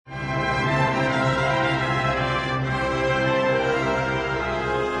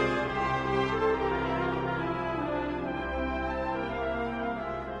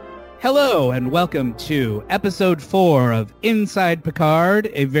Hello and welcome to episode 4 of Inside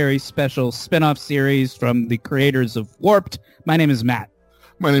Picard, a very special spin-off series from the creators of Warped. My name is Matt.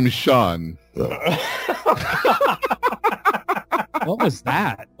 My name is Sean. What was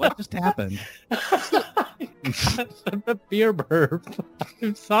that? What just happened? A beer burp.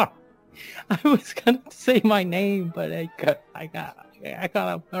 I'm sorry. I was gonna say my name, but I got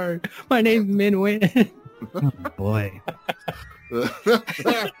a bird. My name's Minwin. Oh boy.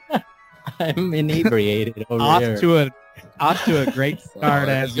 I'm inebriated over here. Off to a great start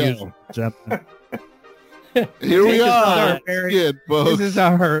as usual. Gentlemen. Here we are.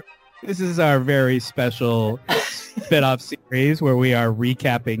 This is our very special spin-off series where we are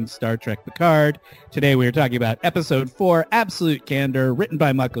recapping Star Trek Picard. Today we are talking about episode 4, Absolute Candor, written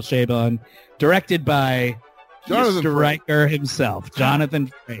by Michael Chabon, directed by Jonathan Mr. Riker himself.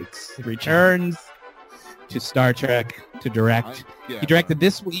 Jonathan Frakes returns to Star Trek to direct. He directed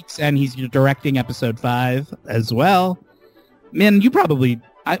this week's, and he's directing episode 5 as well. Min, you probably,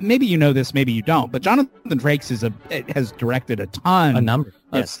 maybe you know this, maybe you don't, but Jonathan Frakes has directed a number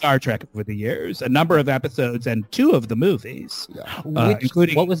of Star Trek over the years, a number of episodes, and 2 of the movies,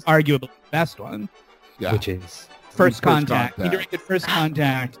 including what was arguably the best one, which is First Contact. He directed First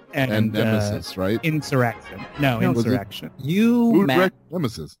Contact and Nemesis, right? Insurrection. No, Insurrection. Who directed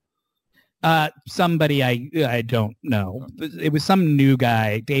Nemesis? Somebody I don't know. It was some new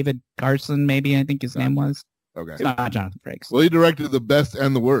guy, David Carson, maybe I think his name was. Okay. It's not Jonathan Frakes. Well, he directed the best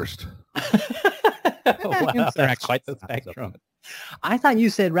and the worst. Wow, that's quite the spectrum. I thought you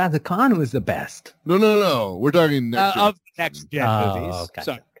said Wrath of Khan was the best. No. We're talking next gen. Of next gen movies. Okay.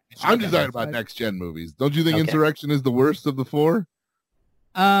 So, I'm just talking about next gen movies. Don't you think Okay. Insurrection is the worst of the 4?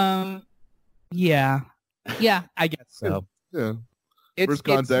 Yeah, I guess so. Yeah. It's, First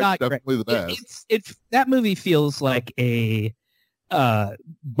it's Contact, not definitely great. the best. It's that movie feels like a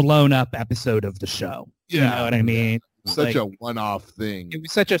blown up episode of the show. You know what I mean? Such a one-off thing. It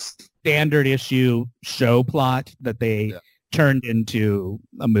was such a standard issue show plot that they turned into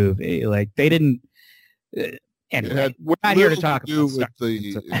a movie. Like they didn't. Anyway, we're not here to talk about Star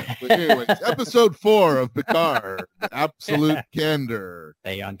Anyways, episode 4 of Picard, Absolute Candor.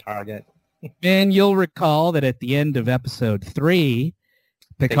 Stay on target. And you'll recall that at the end of episode 3,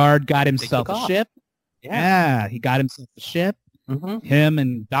 Picard got himself a ship. Yeah, he got himself a ship. Mm-hmm. Him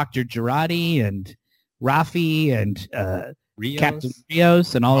and Dr. Girardi and Rafi and Rios. Captain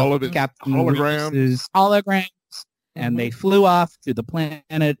Rios and all of Captain Rios' holograms. And they flew off to the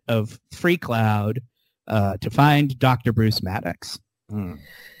planet of Free Cloud to find Dr. Bruce Maddox. Mm.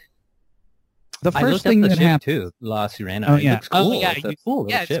 The first thing that happened too, La Sirena. Oh, It yeah. looks cool. Oh, yeah. It's cool.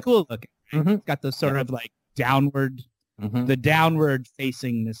 It's cool looking. Mm-hmm. It's got those sort of like downward, the downward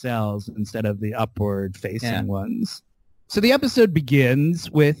facing nacelles instead of the upward facing ones. So the episode begins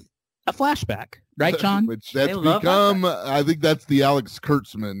with a flashback, right, John? Which that's become, I think that's the Alex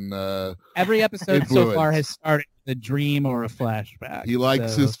Kurtzman. Every episode so influence. far has started with a dream or a flashback. He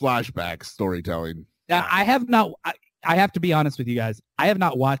likes his flashback storytelling. I have not. I have to be honest with you guys. I have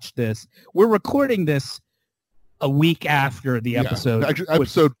not watched this. We're recording this a week after the episode. Actually,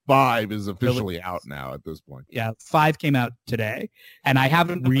 episode 5 is officially out now at this point. Yeah, 5 came out today, and I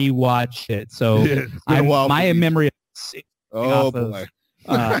haven't rewatched it. So It's been a while my for you. memory Oh boy.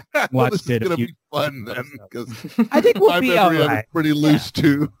 watched this it. is gonna be fun then, because I think we'll my be memory all of right. it's pretty loose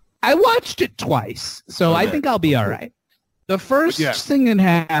too. I watched it twice, so I Okay. think I'll be all right. The first thing that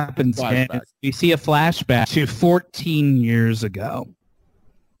happens is we see a flashback to 14 years ago.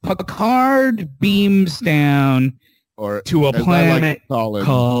 Picard beams down Or to a as I planet like to call him,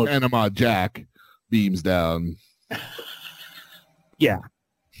 called Panama Jack beams down.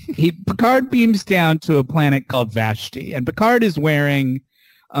 Picard beams down to a planet called Vashti, and Picard is wearing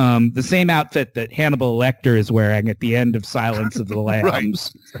the same outfit that Hannibal Lecter is wearing at the end of Silence of the Lambs. Right,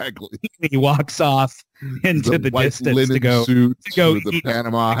 exactly. He walks off into the white distance linen to go suit with with eat- the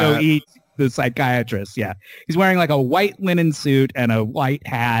Panama go hat. eat the psychiatrist. Yeah, he's wearing like a white linen suit and a white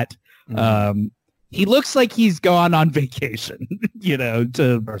hat. He looks like he's gone on vacation,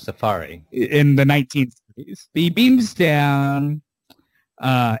 Or safari. in the 1930s. He beams down.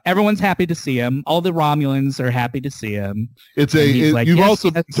 Everyone's happy to see him. All the Romulans are happy to see him. It's And he's like, you've yes, also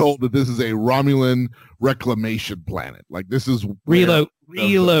been yes. told that this is a Romulan reclamation planet. Like this is Relocation,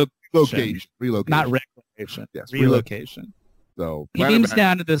 relocation. not reclamation. Yes, relocation. So He beams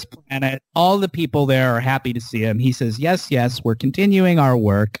down to this planet. All the people there are happy to see him. He says, yes, we're continuing our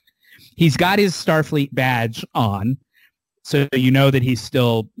work. He's got his Starfleet badge on, so you know that he's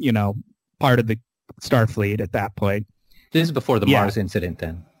still, part of the Starfleet at that point. This is before the Mars incident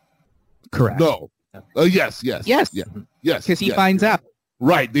then. Correct. No. Yes. Yes. Yes. Because he finds out.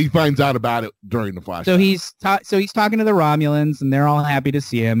 Right. He finds out about it during the flashback. So he's talking to the Romulans, and they're all happy to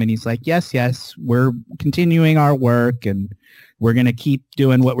see him. And he's like, yes, we're continuing our work, and we're going to keep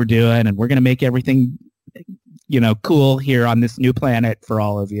doing what we're doing, and we're going to make everything, cool here on this new planet for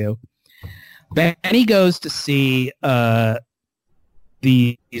all of you. Then he goes to see you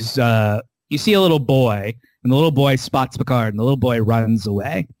see a little boy, and the little boy spots Picard, and the little boy runs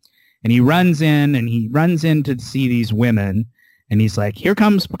away. And he runs in to see these women, and he's like, here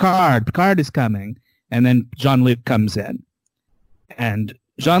comes Picard. Picard is coming. And then Jean-Luc comes in. And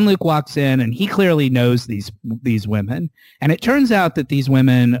Jean-Luc walks in, and he clearly knows these women. And it turns out that these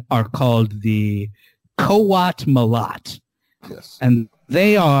women are called the Qowat Milat. Yes. And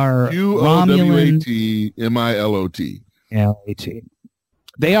they are Romulan... Qowatmilot. L-A-T.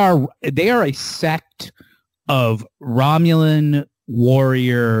 They are a sect of Romulan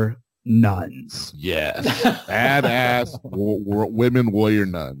warrior nuns. Yes. Badass women warrior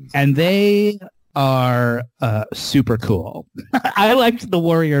nuns. And they are super cool. I liked the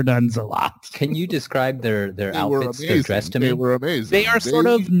warrior nuns a lot. Can you describe their outfits, their dress to me? They were amazing. They are sort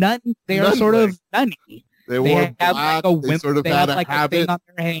of nun. They are sort of nunny. They wore black. They sort of had a habit. A thing on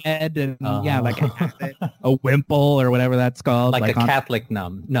their head, and like a habit, a wimple or whatever that's called, like a Catholic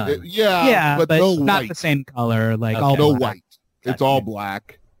nun. But no not white. the same color. Like Okay. all No black. white. It's all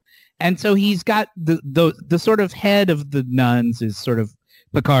black. And so he's got the sort of head of the nuns is sort of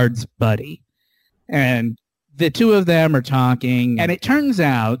Picard's buddy. And the two of them are talking, and it turns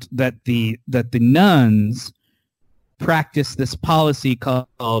out that the nuns practice this policy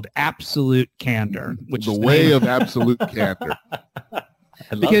called absolute candor, which The is way of absolute candor.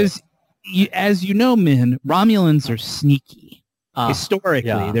 because as you know, Min, Romulans are sneaky. Historically,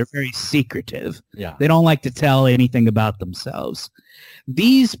 yeah. they're very secretive. Yeah. They don't like to tell anything about themselves.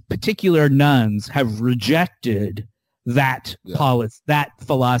 These particular nuns have rejected that that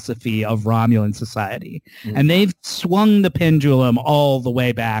philosophy of Romulan society. Mm. And they've swung the pendulum all the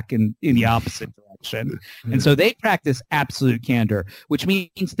way back in the opposite direction. And so they practice absolute candor, which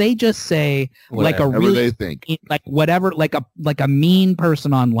means they just say like a Whatever really they think. like whatever, like a mean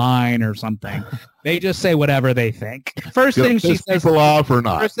person online or something. They just say whatever they think. First thing she says, people off or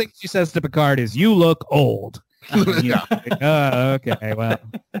not. first thing she says to Picard is, "You look old." Yeah. Oh, okay. Well,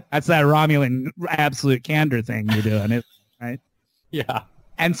 that's that Romulan absolute candor thing you're doing, isn't it? Right? Yeah.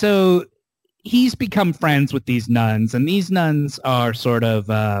 And so he's become friends with these nuns, and these nuns are sort of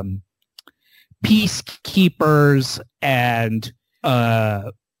peacekeepers and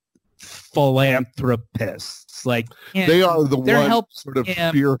philanthropists. Like They are the they're ones helping sort of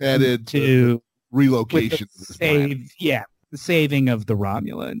him spearheaded to relocation with of this the planet. the saving of the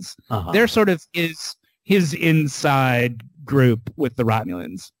Romulans. Uh-huh. They're sort of his inside group with the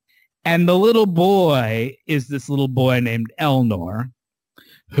Romulans. And the little boy is this little boy named Elnor,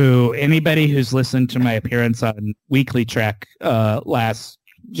 who anybody who's listened to my appearance on Weekly Trek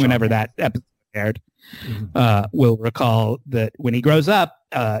whenever that episode aired, will recall that when he grows up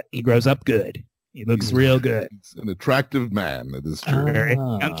good. He looks real good. He's an attractive man. That is true. Very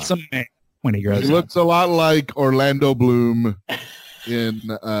handsome man when he grows He up. looks a lot like Orlando Bloom in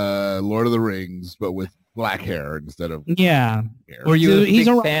Lord of the Rings, but with black hair instead of Yeah. hair. Were you So a he's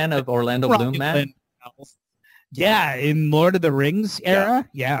big a fan of Orlando Bloom, Matt? Romulan elf. Yeah, in Lord of the Rings era.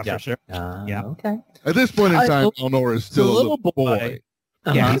 Yeah, Yeah. for sure. Yeah. Okay. At this point in time, the- Elnor is still a little boy.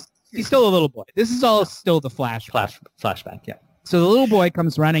 Yeah, Uh-huh. he's still a little boy. This is all still the flashback. Flashback. Yeah. So the little boy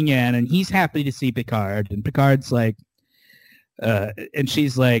comes running in, and he's happy to see Picard. And Picard's like, and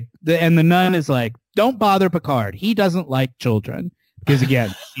she's like, and the nun is like, don't bother Picard. He doesn't like children. Because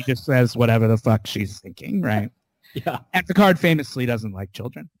again, she just says whatever the fuck she's thinking, right? Yeah. And Picard famously doesn't like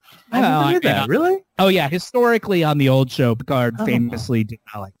children. I never knew that. Really? Oh yeah, historically on the old show, Picard famously did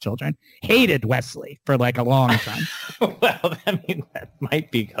not like children. Hated Wesley for like a long time. Well, I mean, that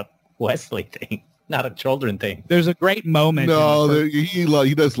might be a Wesley thing, not a children thing. There's a great moment. No,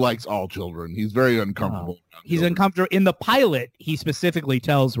 he just likes all children. He's very uncomfortable. around He's children. uncomfortable. In the pilot, he specifically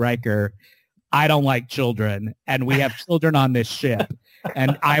tells Riker, I don't like children, and we have children on this ship,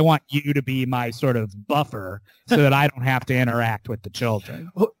 and I want you to be my sort of buffer so that I don't have to interact with the children.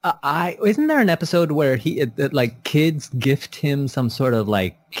 Isn't there an episode where like kids gift him some sort of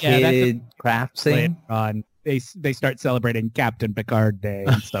like kid craft thing? Later on, they start celebrating Captain Picard Day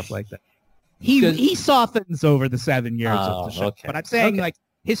and stuff like that. He softens over the 7 years of the show, okay. but I'm saying like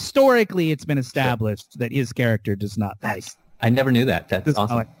historically, it's been established that his character does not like. I never knew that. That's does not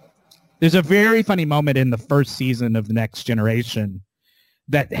awesome. like- There's a very funny moment in the first season of The Next Generation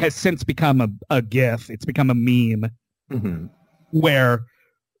that has since become a GIF. It's become a meme Mm-hmm. where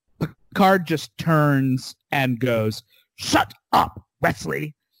Picard just turns and goes, "Shut up,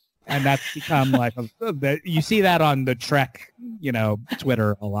 Wesley. And that's become like, you see that on the Trek,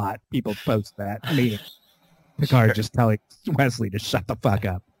 Twitter a lot. People post that. I mean, Picard just telling Wesley to shut the fuck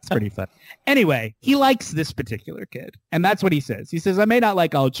up. It's pretty fun. Anyway, he likes this particular kid. And that's what he says. He says, I may not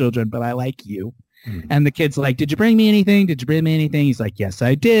like all children, but I like you. And the kid's like, did you bring me anything? Did you bring me anything? He's like, yes,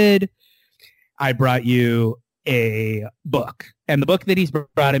 I did. I brought you a book. And the book that he's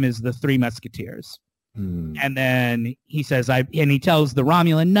brought him is The Three Musketeers. And then he says, and he tells the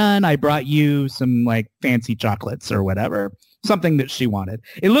Romulan nun, I brought you some like fancy chocolates or whatever, something that she wanted.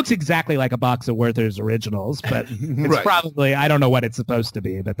 It looks exactly like a box of Werther's Originals, but it's probably, I don't know what it's supposed to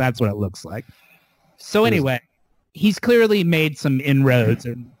be, but that's what it looks like. So anyway, he's clearly made some inroads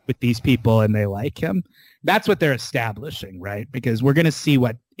with these people and they like him. That's what they're establishing, right? Because we're going to see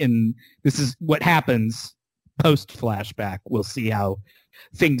this is what happens post flashback. We'll see how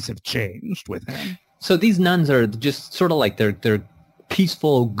things have changed with him. So these nuns are just sort of like they're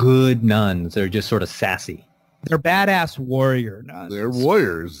peaceful, good nuns. They're just sort of sassy. They're badass warrior nuns. They're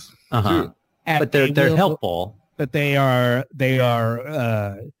warriors. Uh-huh. But they're helpful. But they are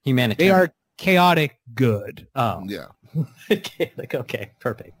humanitarian. They are chaotic good. Oh. Yeah. Okay,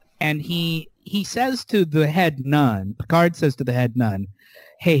 perfect. And he says to the head nun, Picard says to the head nun,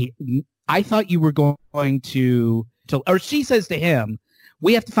 hey, I thought you were going to or she says to him,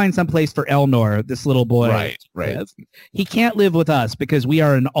 we have to find some place for Elnor, this little boy. Right. He can't live with us because we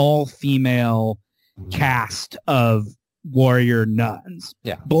are an all-female cast of warrior nuns.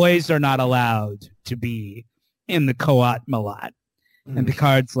 Yeah. Boys are not allowed to be in the Koat Malat. And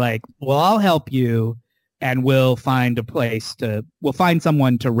Picard's like, well, I'll help you and we'll find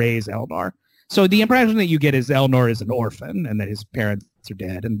someone to raise Elnor. So the impression that you get is Elnor is an orphan and that his parents are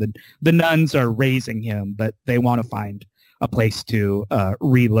dead and the nuns are raising him, but they want to find a place to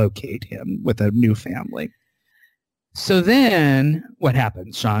relocate him with a new family. So then what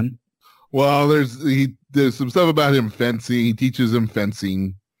happens, Sean? Well, there's some stuff about him fencing. He teaches him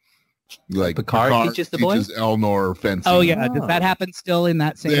fencing. Like Picard teaches the boy? Teaches Elnor fencing. Oh yeah, does that happen still in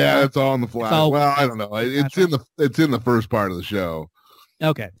that same? Yeah, it's all on the fly. Well, I don't know. It's in the first part of the show.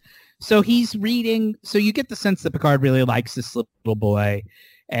 Okay, so he's reading. So you get the sense that Picard really likes this little boy,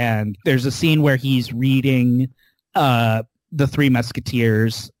 and there's a scene where he's reading The Three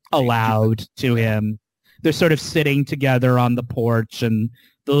Musketeers aloud to him. They're sort of sitting together on the porch, and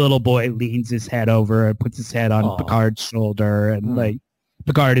the little boy leans his head over and puts his head on Picard's shoulder, and like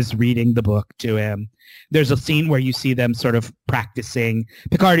Picard is reading the book to him. There's a scene where you see them sort of practicing.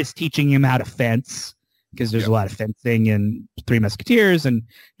 Picard is teaching him how to fence because there's a lot of fencing in Three Musketeers, and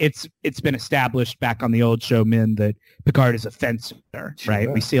it's been established back on the old show, Min, that Picard is a fencer, right?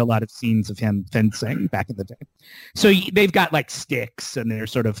 We see a lot of scenes of him fencing back in the day. So they've got like sticks, and they're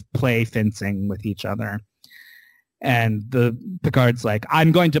sort of play fencing with each other. And Picard's like,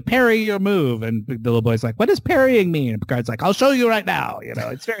 I'm going to parry your move. And the little boy's like, what does parrying mean? And Picard's like, I'll show you right now.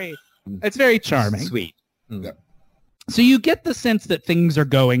 It's very charming. Sweet. Yeah. So you get the sense that things are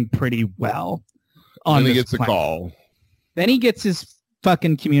going pretty well. Then he gets a call. Then he gets his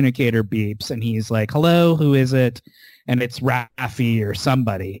fucking communicator beeps and he's like, hello, who is it? And it's Raffi or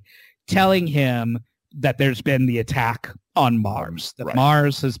somebody telling him that there's been the attack on Mars, that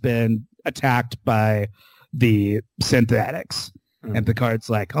Mars has been attacked by the synthetics. And Picard's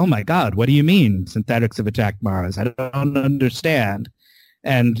like, oh my God, what do you mean synthetics have attacked Mars? I don't understand.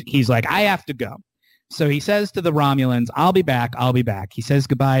 And he's like, I have to go. So he says to the Romulans, I'll be back. He says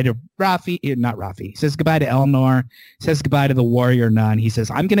goodbye to He says goodbye to Elnor. He says goodbye to the warrior nun. He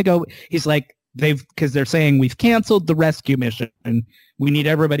says, I'm going to go. He's like, because they're saying we've canceled the rescue mission. We need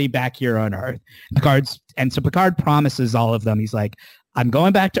everybody back here on Earth. So Picard promises all of them. He's like, I'm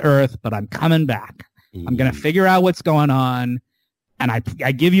going back to Earth, but I'm coming back. I'm going to figure out what's going on. And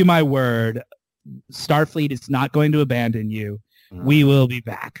I give you my word, Starfleet is not going to abandon you. We will be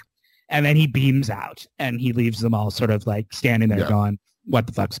back. And then he beams out and he leaves them all sort of like standing there going, what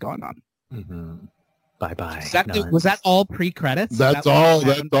the fuck's going on? Bye-bye. Was that all pre-credits? That's all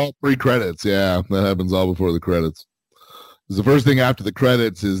pre-credits. Yeah, that happens all before the credits. The first thing after the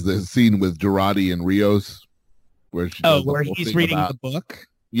credits is the scene with Jurati and Rios. Where he's reading the book?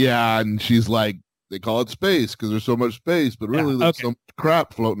 Yeah, and she's like, they call it space because there's so much space, but really there's some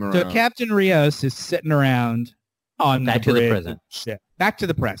crap floating around. So Captain Rios is sitting around on back to the present. Ship. Back to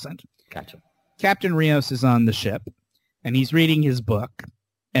the present. Gotcha. Captain Rios is on the ship, and he's reading his book,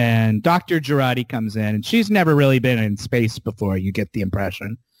 and Dr. Jurati comes in, and she's never really been in space before, you get the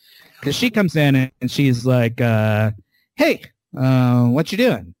impression. Because she comes in, and she's like, hey, what you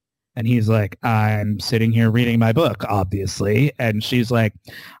doing? And he's like, I'm sitting here reading my book, obviously. And she's like,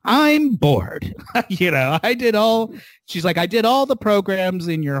 I'm bored. She's like, I did all the programs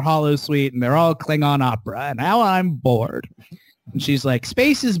in your Hollow Suite and they're all Klingon opera. And now I'm bored. And she's like,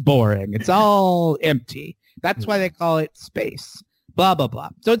 space is boring. It's all empty. That's why they call it space. Blah, blah, blah.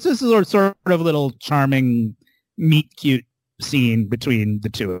 So it's this sort of little charming meet cute scene between the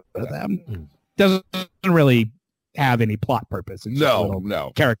two of them. Doesn't really have any plot purpose. It's just a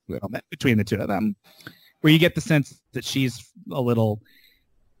little character development between the two of them, where you get the sense that she's a little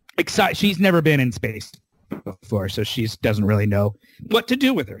excited. She's never been in space before, so she doesn't really know what to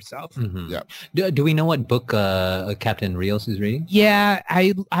do with herself. Yeah. Do we know what book Captain Rios is reading? Yeah,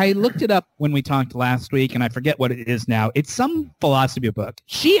 I looked it up when we talked last week, and I forget what it is now. It's some philosophy book.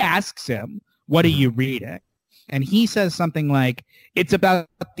 She asks him, "What are you reading?" And he says something like, it's about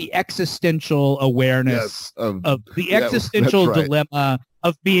the existential awareness of the existential dilemma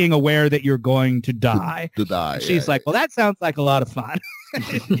of being aware that you're going to die. She's like, well, that sounds like a lot of fun.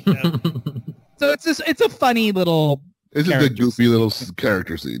 So it's a funny little. It's just a goofy little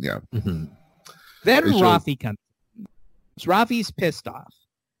character scene, yeah. Then Rafi comes. Rafi's pissed off.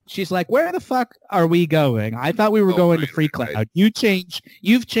 She's like, where the fuck are we going? I thought we were going to Free Cloud. Right.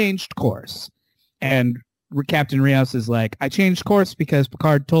 You've changed course. And Captain Rios is like, I changed course because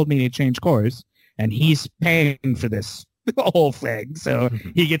Picard told me to change course, and he's paying for this whole thing, so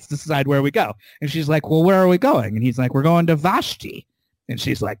he gets to decide where we go. And she's like, well, where are we going? And he's like, we're going to Vashti. And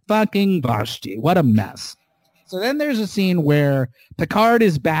she's like, fucking Vashti, what a mess. So then there's a scene where Picard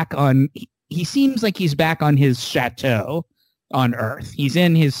is back on, he seems like he's back on his chateau on Earth. He's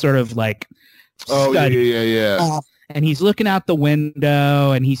in his sort of like study. Yeah. And he's looking out the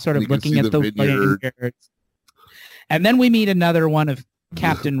window, and he's sort of looking at the vineyards. And then we meet another one of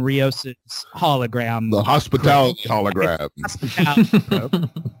Captain Rios's hologram. The hospitality hologram.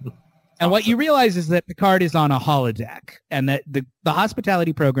 And what you realize is that Picard is on a holodeck, and that the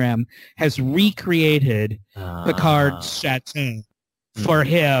hospitality program has recreated Picard's chateau for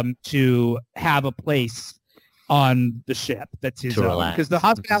him to have a place on the ship that's his own. Because the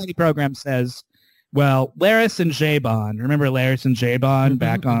hospitality program says, well, Laris and Jabon, remember Laris and Jabon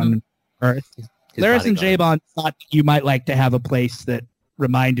back on Earth? Laris and Jabon thought you might like to have a place that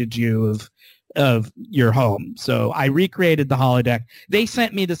reminded you of your home. So I recreated the holodeck. They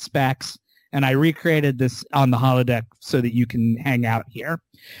sent me the specs, and I recreated this on the holodeck so that you can hang out here,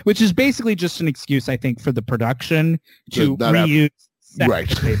 which is basically just an excuse, I think, for the production to reuse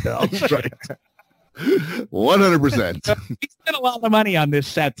sets that they built. Right. 100%. We spent a lot of money on this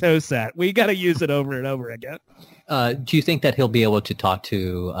chateau set. We got to use it over and over again. Do you think that he'll be able to talk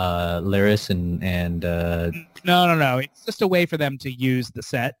to Laris and No. It's just a way for them to use the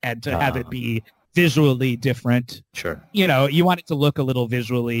set and to have it be visually different. Sure. You know, you want it to look a little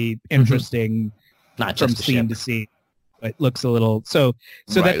visually interesting, not from just scene to scene. It looks a little so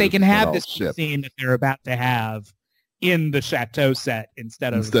that they can have this scene that they're about to have in the chateau set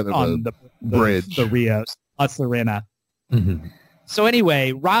instead of on the bridge, the Rios, La Serena. So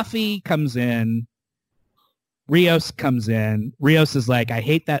anyway, Rafi comes in. Rios comes in. Rios is like, I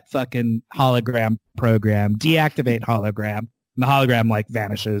hate that fucking hologram program. Deactivate hologram. And the hologram like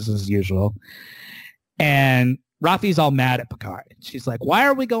vanishes as usual. And Rafi's all mad at Picard. She's like, why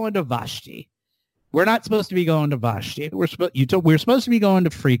are we going to Vashti? We're not supposed to be going to Vashti. We're supposed to be going to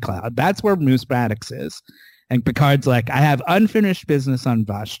Free Cloud. That's where Moose Maddox is. And Picard's like, I have unfinished business on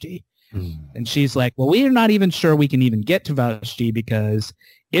Vashti. And she's like, well, we are not even sure we can even get to Vashti because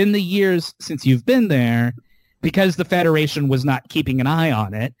in the years since you've been there, because the Federation was not keeping an eye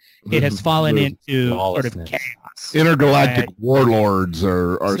on it, it has fallen into sort of chaos. Intergalactic warlords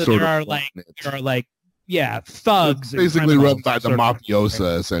are so sort there of... Are like, thugs. It's basically run by the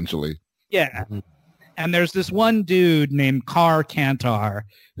mafiosa, essentially. Yeah. And there's this one dude named Car Kantar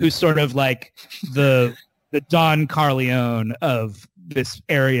who's sort of like the Don Corleone of this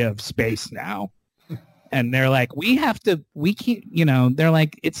area of space now. And they're like, we can't, they're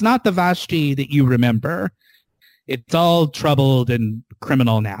like, it's not the Vashti that you remember. It's all troubled and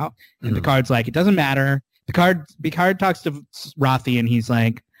criminal now. And Picard's like, it doesn't matter. Picard talks to Rafi and he's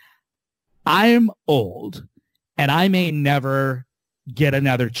like, I'm old and I may never get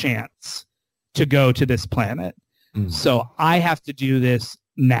another chance to go to this planet. So I have to do this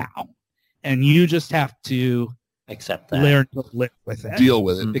now. And you just have to accept that. Learn to live with it. Deal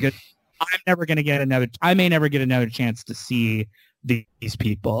with it. Because I may never get another chance to see these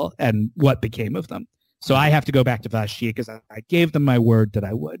people and what became of them. So I have to go back to Vashti because I gave them my word that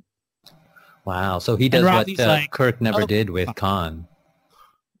I would. Wow. So he does what Kirk never did with Khan.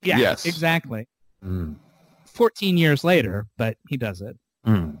 Yeah, yes. Exactly. 14 years later, but he does it.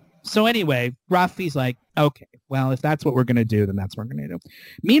 So anyway, Rafi's like, okay, well, if that's what we're going to do, then that's what we're going to do.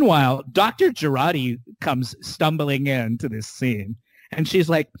 Meanwhile, Dr. Girardi comes stumbling into this scene, and she's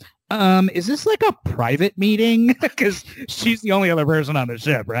like, is this like a private meeting? Because she's the only other person on the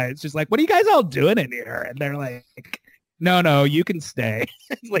ship, right? She's like, what are you guys all doing in here? And they're like, no, you can stay.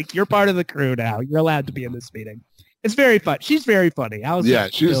 Like, you're part of the crew now. You're allowed to be in this meeting. It's very fun. She's very funny.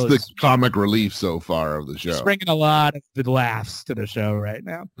 She's the comic relief so far of the show. She's bringing a lot of the laughs to the show right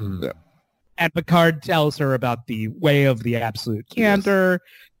now. Yeah. And Picard tells her about the way of the absolute candor.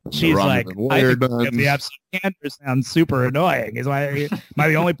 Yes. She's like, I think the absolute candor sounds super annoying. Am I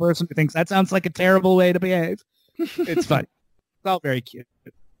the only person who thinks that sounds like a terrible way to behave? It's funny. It's all very cute.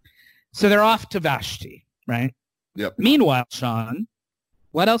 So they're off to Vashti, right? Yep. Meanwhile, Sean,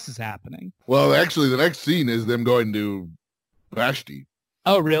 what else is happening? Well, actually, the next scene is them going to Vashti.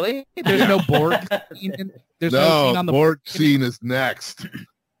 Oh, really? There's no Borg scene? There's no scene on the Borg scene is next.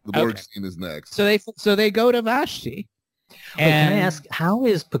 The Borg scene is next. So they go to Vashti. Wait, can I ask, how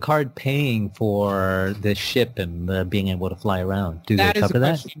is Picard paying for the ship and being able to fly around? Do they cover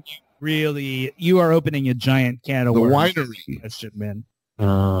that? Really, you are opening a giant can of worms. The winery question, man.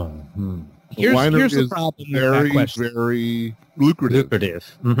 Here's the problem with that question. Very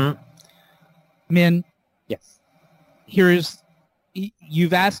lucrative. Mm-hmm. Min, yes.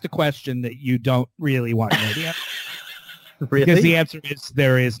 You've asked a question that you don't really want to know the answer. Really? Because the answer is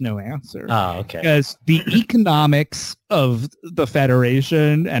there is no answer. Oh, okay. Because the economics of the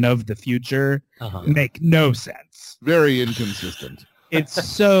Federation and of the future make no sense. Very inconsistent.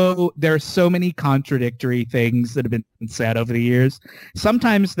 There's so many contradictory things that have been said over the years.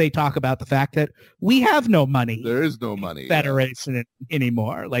 Sometimes they talk about the fact that we have no money. There is no money. Federation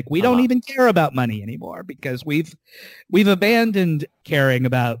anymore. Like, we don't even care about money anymore because we've abandoned caring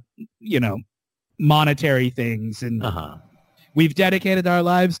about, monetary things, and we've dedicated our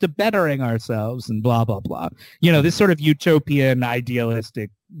lives to bettering ourselves and blah, blah, blah. This sort of utopian,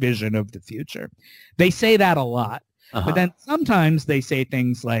 idealistic vision of the future. They say that a lot. But then sometimes they say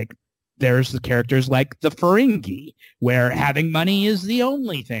things like, there's the characters like the Ferengi, where having money is the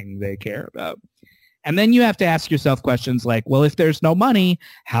only thing they care about. And then you have to ask yourself questions like, well, if there's no money,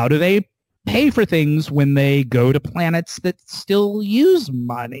 how do they pay for things when they go to planets that still use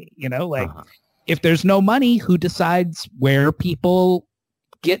money? If there's no money, who decides where people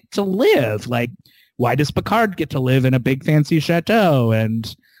get to live? Like, why does Picard get to live in a big fancy chateau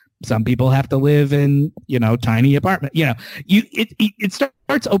and some people have to live in, tiny apartment? It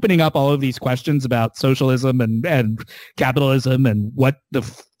starts opening up all of these questions about socialism and capitalism and what the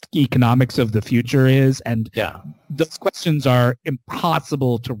economics of the future is. And those questions are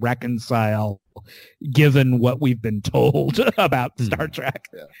impossible to reconcile given what we've been told about Star Trek.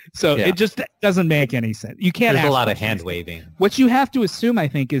 Yeah. So it just doesn't make any sense. You can't. There's a lot of hand waving. What you have to assume, I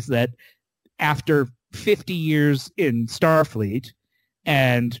think, is that after 50 years in Starfleet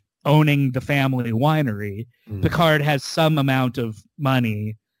and owning the family winery, Picard has some amount of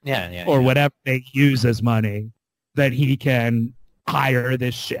money or whatever they use as money that he can hire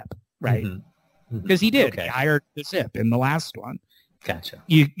this ship, right? Because he did. He hired the ship in the last one. Gotcha.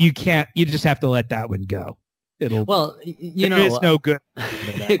 You just have to let that one go. There is no good.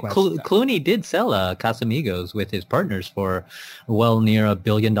 Clooney did sell Casamigos with his partners for well near $1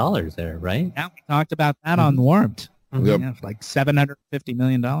 billion there, right? Yeah, we talked about that on Warped. Yep. Yeah, like $750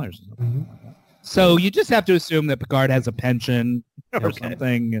 million. So you just have to assume that Picard has a pension or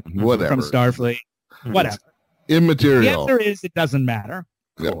something Whatever. from Starfleet. Whatever. Immaterial. The answer is it doesn't matter.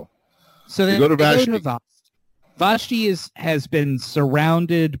 Yep. Cool. So then go to Vashti. Vashti has been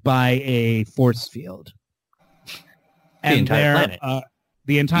surrounded by a force field. The entire planet.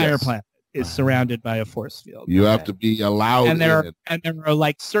 The entire planet is surrounded by a force field. You have to be allowed and there are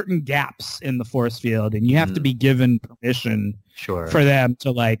like certain gaps in the force field, and you have to be given permission for them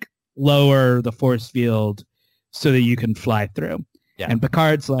to like lower the force field so that you can fly through. Yeah. And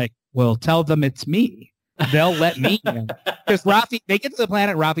Picard's like, well, tell them it's me. They'll let me in. Because they get to the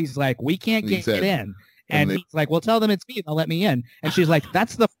planet, Rafi's like, we can't get in. And he's like, well, tell them it's me. They'll let me in. And she's like,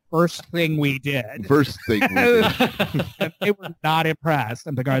 that's the first thing we did. First thing we did. And they were not impressed.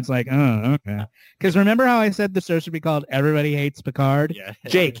 And Picard's like, oh, okay. Because remember how I said the show should be called Everybody Hates Picard? Yeah.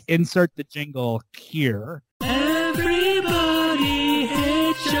 Jake, insert the jingle here. Everybody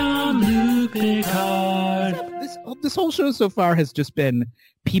hates Jean-Luc Picard. This whole show so far has just been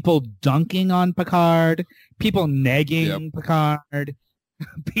people dunking on Picard, people negging Picard,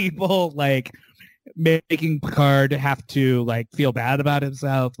 people like making Picard have to like feel bad about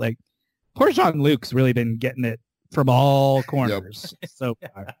himself. Like, poor Jean-Luc's really been getting it from all corners so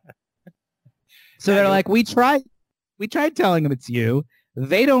far. So they're like, we tried telling him it's you.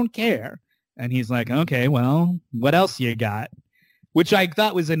 They don't care. And he's like, okay, well, what else you got? Which I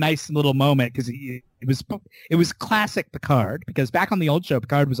thought was a nice little moment because it was classic Picard. Because back on the old show,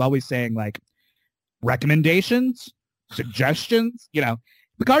 Picard was always saying like recommendations, suggestions. You know,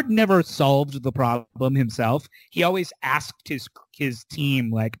 Picard never solved the problem himself. He always asked his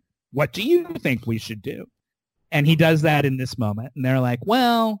team like, "What do you think we should do?" And he does that in this moment. And they're like,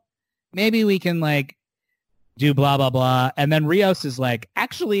 "Well, maybe we can like do blah blah blah." And then Rios is like,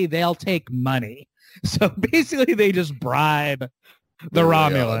 "Actually, they'll take money." So basically, they just bribe the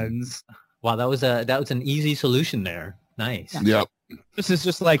Romulans. Wow, that was an easy solution there. Nice. Yep. This is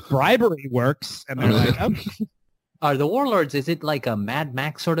just like bribery works, and they're like, okay. Are the warlords? Is it like a Mad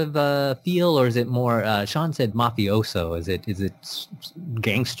Max sort of feel, or is it more? Sean said mafioso. Is it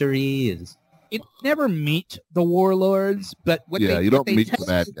gangstery? You never meet the warlords, but you don't meet the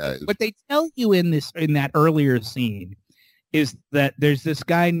bad guys. What they tell you in that earlier scene is that there's this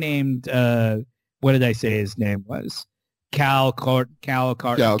guy named what did I say his name was? Cal Kantar.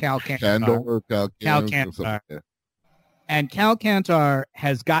 And Cal Kantar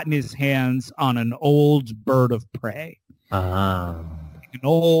has gotten his hands on an old bird of prey. Like an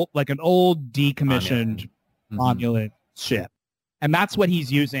old decommissioned Romulan ship. And that's what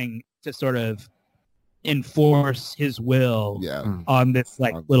he's using to sort of enforce his will on this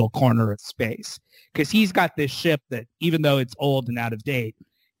like little corner of space. Because he's got this ship that, even though it's old and out of date,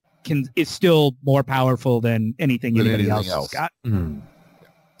 is still more powerful than anything anybody else has got.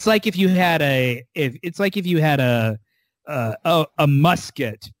 It's like if you had a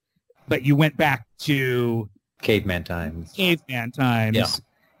musket, but you went back to caveman times. Yeah.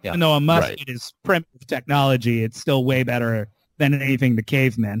 Even though a musket is primitive technology, it's still way better than anything the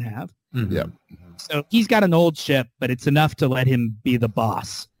cavemen have. So he's got an old ship, but it's enough to let him be the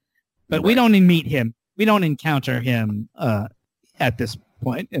boss. But we don't meet him. We don't encounter him at this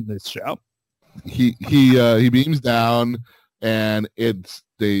point in this show. He beams down, and it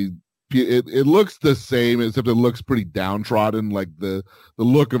looks the same, except it looks pretty downtrodden. Like the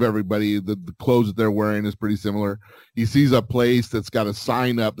look of everybody, the clothes that they're wearing is pretty similar. He sees a place that's got a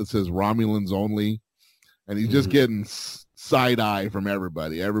sign up that says Romulans only, and he's just getting side eye from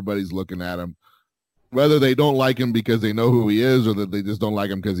everybody. Everybody's looking at him, whether they don't like him because they know who he is, or that they just don't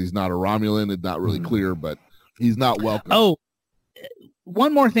like him because he's not a Romulan. It's not really clear, but he's not welcome. Oh,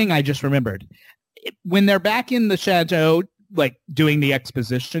 one more thing I just remembered. When they're back in the chateau, like doing the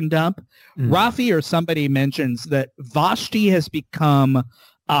exposition dump, Rafi or somebody mentions that Vashti has become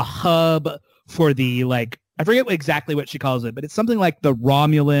a hub for the, like, I forget exactly what she calls it, but it's something like the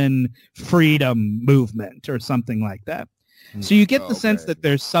Romulan freedom movement or something like that. So you get the sense that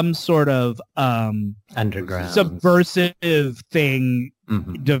there's some sort of underground subversive thing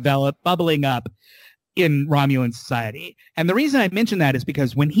bubbling up in Romulan society. And the reason I mention that is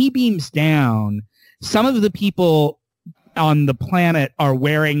because when he beams down, some of the people on the planet are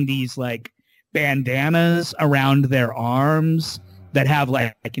wearing these like bandanas around their arms that have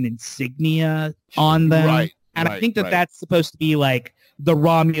like an insignia on them. I think that's supposed to be like the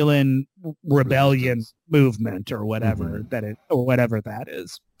Romulan rebellion movement or whatever that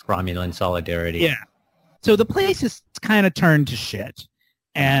is. Romulan solidarity. Yeah. So the place is kind of turned to shit,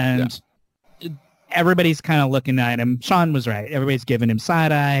 and everybody's kind of looking at him. Sean was right. Everybody's giving him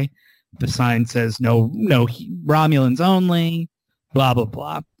side eye. The sign says no Romulans only, blah, blah,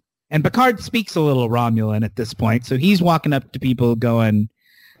 blah. And Picard speaks a little Romulan at this point. So he's walking up to people going,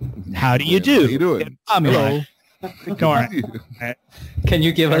 how do you do? How you doing? Hello. Can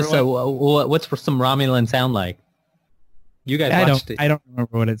you give us what's some Romulan sound like? You guys watched it. I don't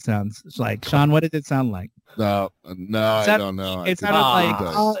remember what it sounds like. Sean, what did it sound like? No, I don't know.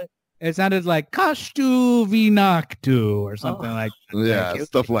 It sounded like Kashtu Vinaktu or something like that. Yeah,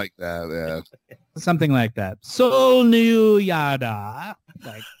 stuff like that. Yeah, something like that. Sol New Yada.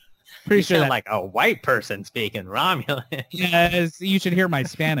 Like, pretty sure sound like a white person speaking Romulan. Yes, you should hear my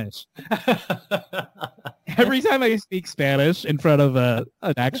Spanish. Every time I speak Spanish in front of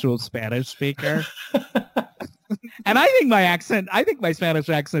an actual Spanish speaker, and I think my Spanish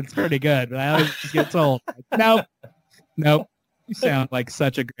accent's pretty good, but I always just get told, nope. You sound like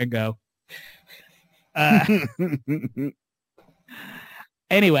such a gringo.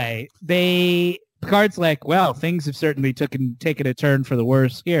 Anyway, Picard's like, well, things have certainly taken a turn for the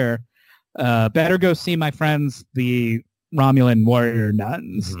worse here. Better go see my friends, the Romulan warrior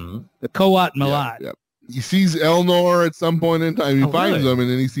nuns, the Kowat Malat. Yeah. He sees Elnor at some point in time. He finds them, and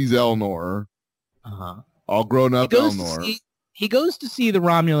then he sees Elnor. All grown up Elnor. He goes to see the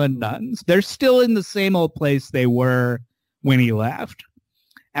Romulan nuns. They're still in the same old place they were when he left.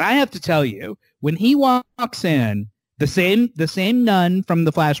 And I have to tell you, when he walks in, The same nun from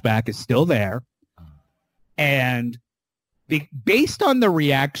the flashback is still there. And based on the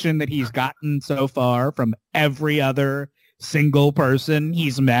reaction that he's gotten so far from every other single person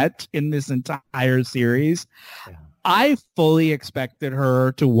he's met in this entire series, I fully expected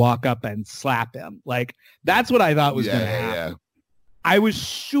her to walk up and slap him. Like, that's what I thought was going to happen. I was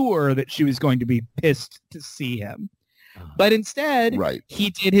sure that she was going to be pissed to see him. But instead,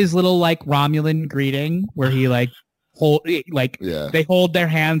 he did his little, like, Romulan greeting where he, like, they hold their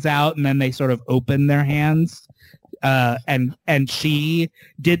hands out and then they sort of open their hands. And she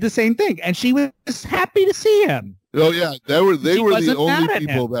did the same thing. And she was they to see him. Oh, yeah. They were the only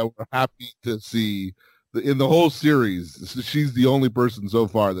people that were happy to see in the whole series. She's the only person so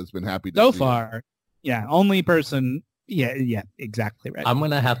far that's been happy to see so far. Him. Yeah, only person. Yeah, exactly right. I'm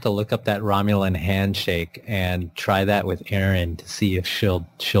going to have to look up that Romulan handshake and try that with Erin to see if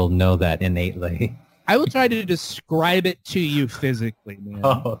she'll know that innately. I will try to describe it to you physically, man.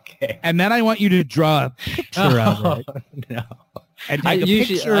 Oh, okay. And then I want you to draw a picture of it. No. And take a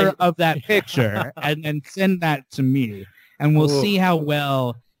picture of that picture and then send that to me. And we'll see how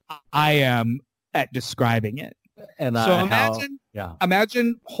well I am at describing it. And so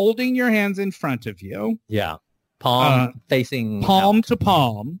imagine holding your hands in front of you. Yeah. Palm facing palm out. To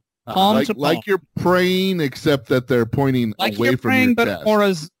palm. Like you're praying, except that they're pointing like away you're from praying, your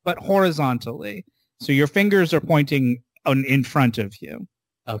chest. but horizontally. So your fingers are pointing in front of you.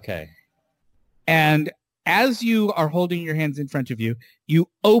 Okay. And as you are holding your hands in front of you, you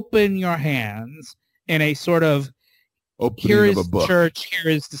open your hands in a sort of here is the church,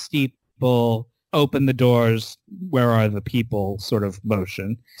 here is the steeple, open the doors, where are the people sort of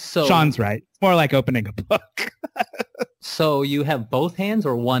motion. So Sean's right. It's more like opening a book. So you have both hands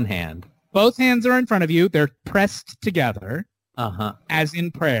or one hand? Both hands are in front of you. They're pressed together, as in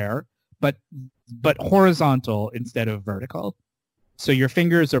prayer, but horizontal instead of vertical. So your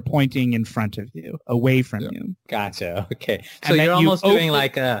fingers are pointing in front of you, away from you. Gotcha. Okay. So you're almost doing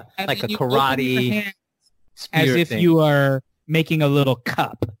like a karate as if thing. You are making a little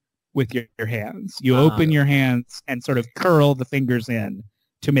cup with your hands. You open your hands and sort of curl the fingers in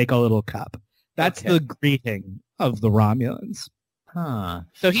to make a little cup. That's the greeting of the Romulans.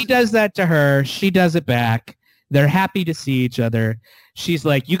 So he does that to her. She does it back. They're happy to see each other. She's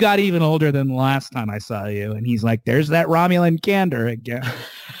like, you got even older than the last time I saw you. And he's like, there's that Romulan candor again.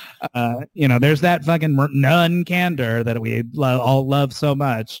 There's that fucking nun candor that we all love so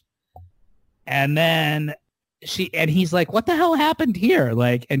much. And then he's like, what the hell happened here?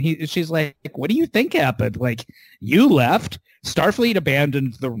 Like, and she's like, what do you think happened? Like, you left. Starfleet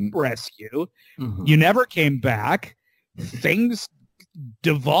abandoned the rescue. Mm-hmm. You never came back. Things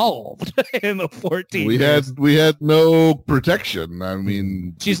devolved in the 14 years. We had no protection. I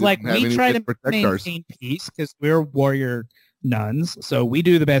mean, she's like, we try to maintain peace because we're warrior nuns, so we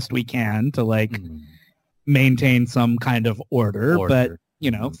do the best we can to maintain some kind of order. But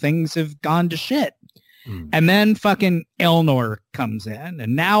things have gone to shit. And then fucking Elnor comes in,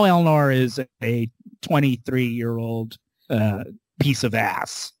 and now Elnor is a 23-year-old piece of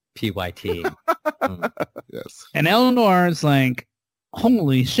ass. PYT. Yes. And Elnor is like,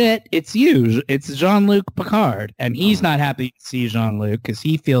 holy shit, it's you. It's Jean-Luc Picard. And he's not happy to see Jean-Luc because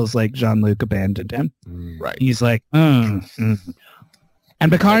he feels like Jean-Luc abandoned him. Right. He's like, And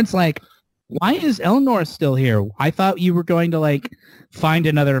Picard's like, why is Elnor still here? I thought you were going to find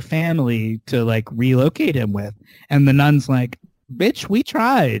another family to relocate him with. And the nun's like, bitch, we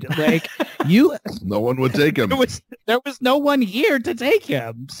tried. No one would take him. There was no one here to take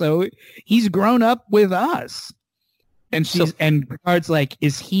him. So he's grown up with us. And and Picard's like,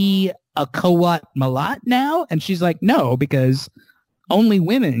 is he a Qowat Malat now? And she's like, no, because only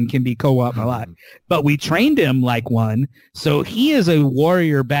women can be Qowat Malat. But we trained him like one, so he is a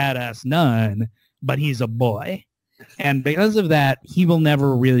warrior badass nun, but he's a boy. And because of that, he will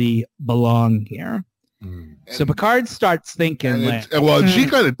never really belong here. So Picard starts thinking, she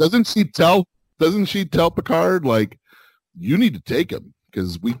kind of doesn't she tell Picard you need to take him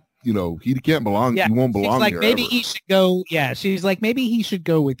because he can't belong. Yeah, he won't belong like, here. Maybe ever. he should go. Yeah, she's like, maybe he should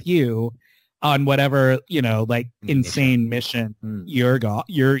go with you on whatever insane mission you're going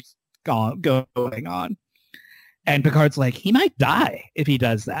on. And Picard's like, he might die if he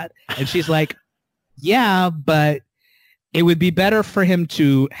does that. And she's like, yeah, but it would be better for him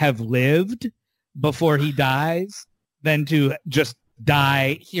to have lived before he dies than to just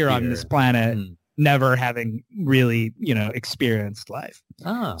die here on this planet, never having really, experienced life.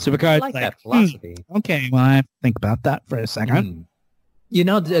 Oh, so Picard's like that philosophy. Okay, well, I have to think about that for a second. To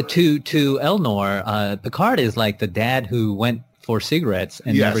Elnor, Picard is like the dad who went for cigarettes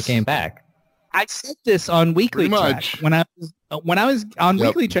and never came back. I said this on Weekly Check when I was on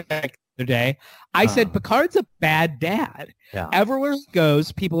Weekly Check the other day. I said Picard's a bad dad. Yeah. Everywhere he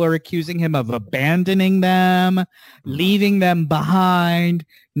goes, people are accusing him of abandoning them, leaving them behind,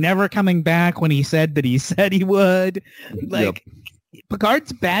 never coming back when he said that he said he would. Like,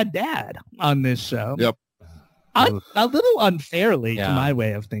 Picard's a bad dad on this show. Yep. A little unfairly, to my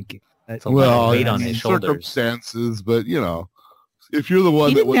way of thinking. Well, weight on his shoulders. Circumstances, but if you're the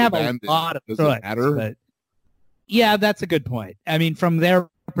one that was abandoned, does it matter? But yeah, that's a good point. I mean, from their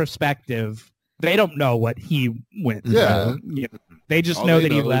perspective, they don't know what he went through. Yeah. They just know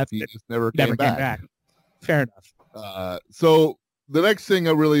that he left. He just never came came back. Fair enough. So the next thing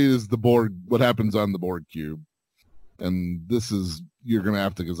really is the Borg. What happens on the Borg cube? And this is you're gonna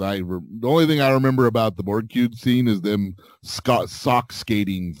have to because the only thing I remember about the Borg cube scene is them sock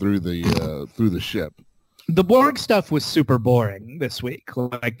skating through the ship. The Borg stuff was super boring this week.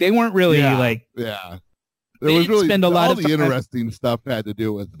 Like they weren't really There was really spend a lot all of the time. interesting stuff had to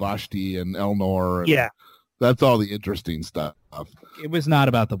do with Vashti and Elnor. And that's all the interesting stuff. It was not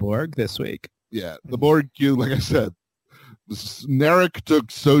about the Borg this week. Yeah, the Borg cube, like I said, Narek took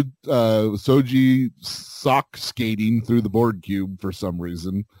Soji sock skating through the Borg cube for some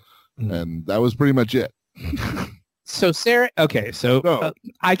reason, and that was pretty much it. So Sarah, okay, so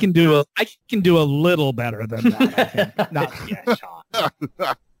I can do a little better than that. I think. Not yet,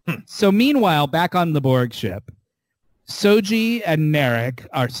 Sean. So meanwhile, back on the Borg ship, Soji and Narek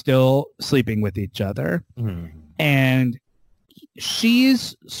are still sleeping with each other, and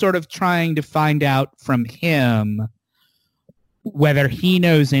she's sort of trying to find out from him whether he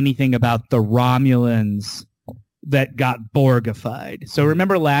knows anything about the Romulans that got Borgified. So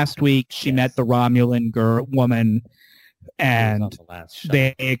remember last week she met the Romulan woman, and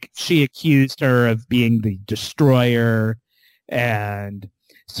she accused her of being the destroyer, and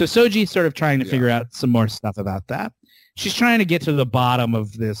so Soji's sort of trying to figure out some more stuff about that. She's trying to get to the bottom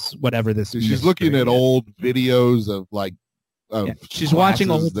of this, whatever this is. She's looking at old videos of she's watching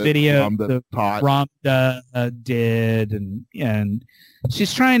old videos that Ramda did, and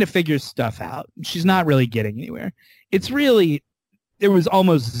she's trying to figure stuff out. She's not really getting anywhere. There was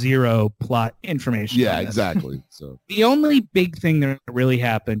almost zero plot information. Yeah, exactly. So the only big thing that really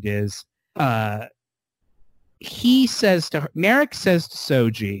happened is he says to her, Narek says to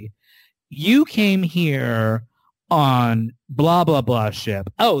Soji, you came here on blah, blah, blah ship.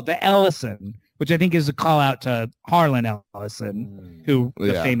 Oh, the Ellison, which I think is a call out to Harlan Ellison, the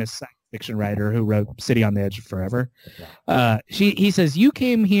famous science fiction writer who wrote City on the Edge of Forever. He says, you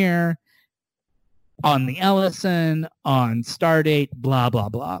came here on the Ellison, on Stardate, blah, blah,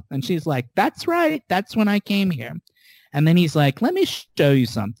 blah. And she's like, that's right. That's when I came here. And then he's like, let me show you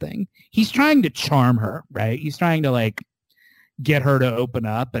something. He's trying to charm her, right? He's trying to get her to open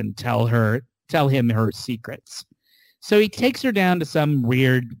up and tell him her secrets. So he takes her down to some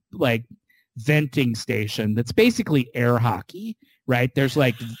weird venting station that's basically air hockey, right? There's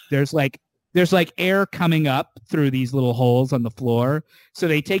air coming up through these little holes on the floor. So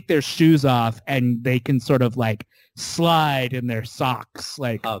they take their shoes off and they can sort of slide in their socks.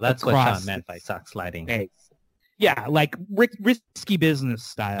 Oh, that's what Sean meant by sock sliding. Face. Yeah, risky business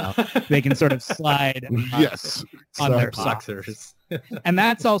style. They can sort of slide on their boxers. And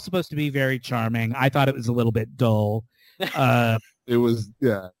that's all supposed to be very charming. I thought it was a little bit dull. It was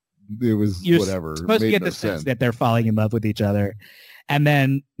whatever. Supposed to get the sense that they're falling in love with each other. And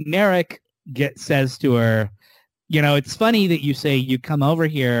then Narek says to her, it's funny that you say you come over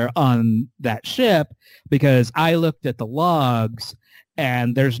here on that ship because I looked at the logs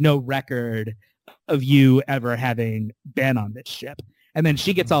and there's no record of you ever having been on this ship. And then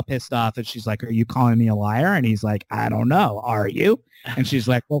she gets all pissed off and she's like, are you calling me a liar? And he's like, I don't know. Are you? And she's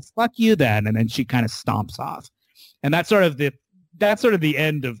like, well, fuck you then. And then she kind of stomps off. And that's sort of the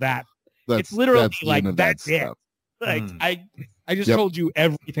end of that. It's literally that's it. I just told you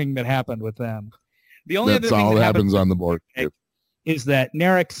everything that happened with them. The only other thing that happens on the board is that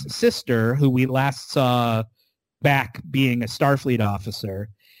Narek's sister, who we last saw back being a Starfleet officer,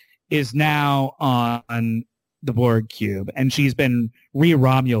 is now on the Borg cube, and she's been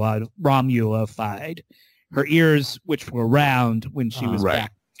Romulified. Her ears, which were round when she was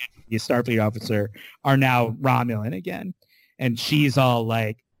back a Starfleet officer, are now Romulan again. And she's all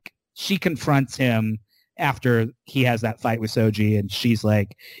she confronts him after he has that fight with Soji, and she's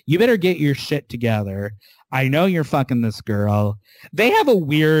like, you better get your shit together. I know you're fucking this girl. They have a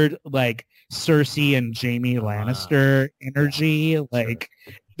weird, Cersei and Jaime Lannister energy.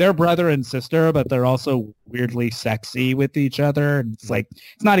 They're brother and sister, but they're also weirdly sexy with each other. And it's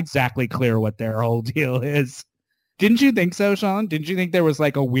it's not exactly clear what their whole deal is. Didn't you think so, Sean? Didn't you think there was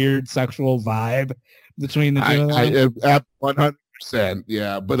like a weird sexual vibe between the two of them? At 100%,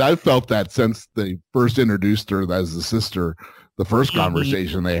 yeah. But I felt that since they first introduced her as the sister, the first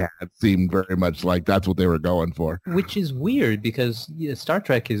conversation they had seemed very much like that's what they were going for. Which is weird because Star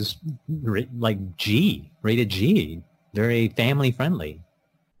Trek is like rated G, very family friendly.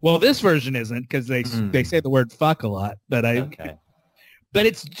 Well, this version isn't because they say the word fuck a lot, but but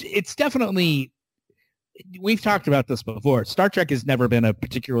it's definitely. We've talked about this before. Star Trek has never been a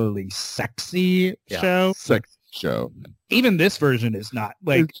particularly sexy show. Sexy show. Even this version is not.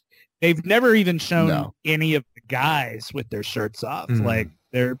 Like, they've never even shown any of the guys with their shirts off. Like,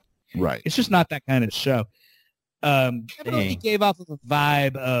 they're right. It's just not that kind of show. Definitely gave off of a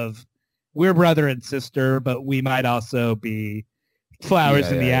vibe of we're brother and sister, but we might also be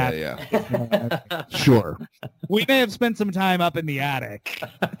flowers in the attic. Yeah. Sure. We may have spent some time up in the attic.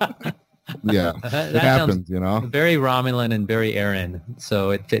 Yeah, it happens, you know. Very Romulan and very Aaron, so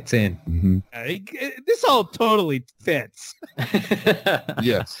it fits in. This all totally fits.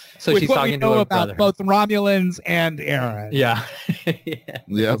 Yes. So she's talking to her brother. Both Romulans and Aaron. Yeah.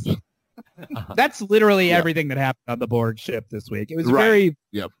 Yep. That's literally everything that happened on the Borg ship this week. It was a very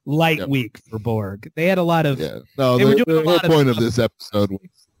light week for Borg. They had a lot of. Yeah. No, the whole point of this episode was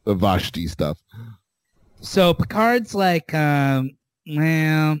the Vashti stuff. So Picard's like, well.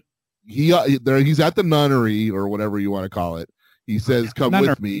 He's at the nunnery or whatever you want to call it. He says, come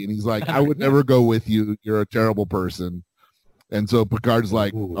with me. And he's like, I would never go with you. You're a terrible person. And so Picard's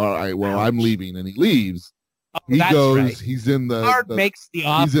like, all right, well, I'm leaving. And he leaves. He goes, right. He's in the... Picard makes the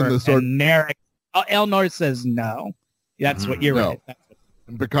offer, he's in the and Elnor says no. That's what you're right.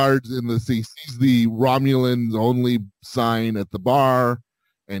 And Picard's in the... He sees the Romulans only sign at the bar,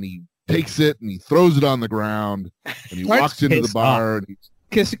 and he takes it, and he throws it on the ground, and he walks into the bar, and he's...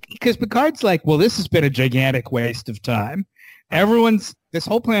 Because Picard's like, well, this has been a gigantic waste of time. This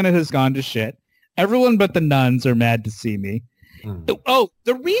whole planet has gone to shit. Everyone but the nuns are mad to see me. Oh,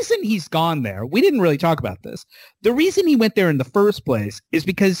 the reason he's gone there, we didn't really talk about this. The reason he went there in the first place is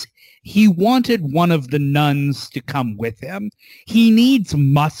because he wanted one of the nuns to come with him. He needs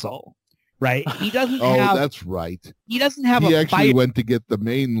muscle, right? He doesn't have... that's right. He doesn't have He actually went to get the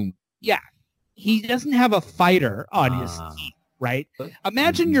main... Yeah. He doesn't have a fighter on his team. Right?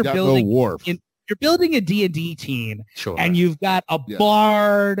 Imagine you're building you're building a D&D team, and you've got a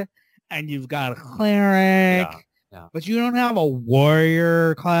bard, and you've got a cleric, but you don't have a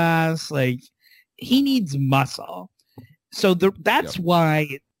warrior class. Like, he needs muscle. So that's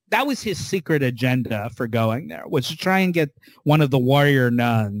why that was his secret agenda for going there, was to try and get one of the warrior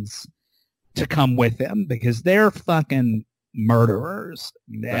nuns to come with him, because they're fucking murderers.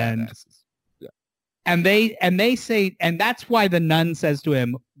 And they say, and that's why the nun says to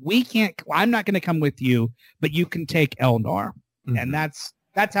him, I'm not going to come with you, but you can take Elnor. And that's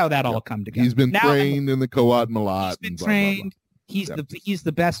how that all come together. He's been trained in the Qowat Milat. He's been trained. Blah, blah, blah. He's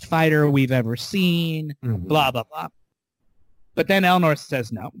the best fighter we've ever seen. Blah, blah, blah. But then Elnor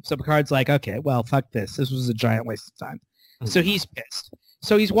says no. So Picard's like, okay, well, fuck this. This was a giant waste of time. So he's pissed.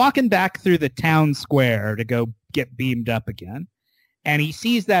 So he's walking back through the town square to go get beamed up again. And he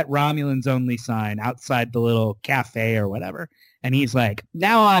sees that Romulans only sign outside the little cafe or whatever. And he's like,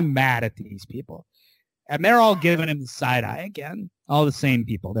 now I'm mad at these people. And they're all giving him the side eye again. All the same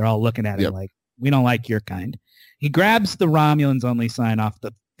people. They're all looking at him like, we don't like your kind. He grabs the Romulans only sign off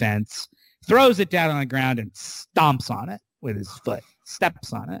the fence, throws it down on the ground, and stomps on it with his foot.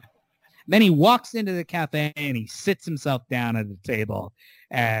 Steps on it. Then he walks into the cafe and he sits himself down at a table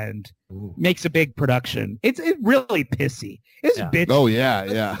and makes a big production. It's really pissy. It's bitchy. Oh,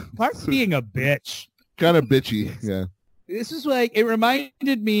 yeah. Part's being a bitch. Kind of bitchy, yeah. This is like, it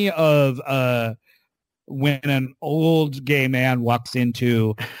reminded me of when an old gay man walks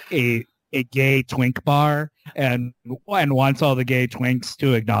into a gay twink bar and wants all the gay twinks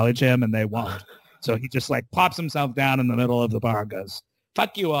to acknowledge him, and they won't. So he just like pops himself down in the middle of the bar and goes,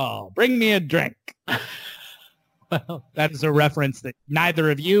 fuck you all, bring me a drink. Well, that is a reference that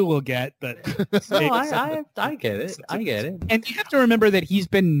neither of you will get, but I get it. I get it. And you have to remember that he's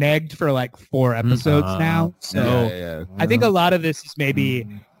been negged for like 4 episodes now. So I think a lot of this is maybe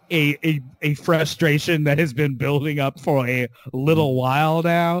a frustration that has been building up for a little while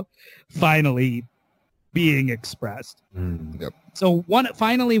now, finally being expressed. Yep. So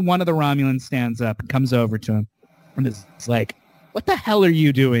finally one of the Romulans stands up and comes over to him and is like, what the hell are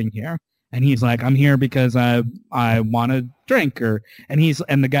you doing here? And he's like, I'm here because I want to drink. And the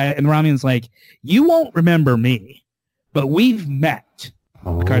Romulan's like, you won't remember me, but we've met.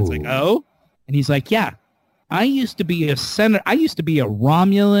 Picard's like, oh? And he's like, yeah, I used to be a senator. I used to be a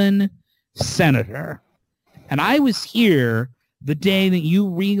Romulan senator. And I was here the day that you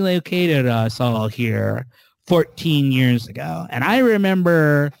relocated us all here 14 years ago. And I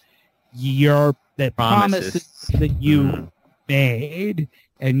remember the promises that you made,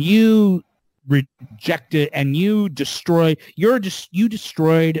 and you rejected, and you destroyed the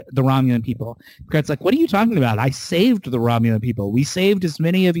Romulan people. Because it's like, what are you talking about? I saved the Romulan people. We saved as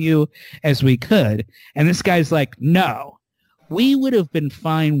many of you as we could. And this guy's like, no, we would have been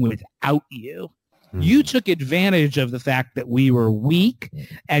fine without you. You took advantage of the fact that we were weak,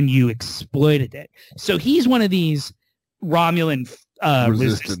 and you exploited it. So he's one of these Romulan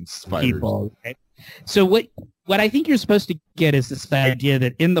resistance people. Right? So what I think you're supposed to get is this idea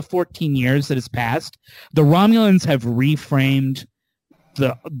that in the 14 years that has passed, the Romulans have reframed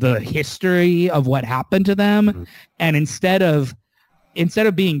the history of what happened to them, and instead of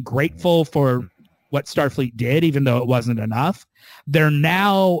being grateful for what Starfleet did, even though it wasn't enough,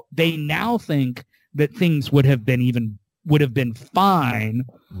 they now think that things would have been fine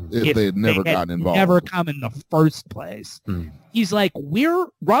if they had never gotten involved. Never come in the first place. He's like,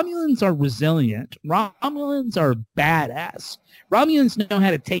 Romulans are resilient. Romulans are badass. Romulans know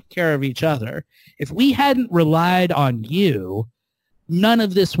how to take care of each other. If we hadn't relied on you, none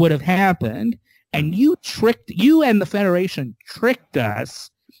of this would have happened. And you and the Federation tricked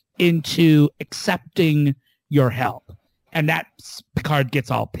us into accepting your help. And that Picard gets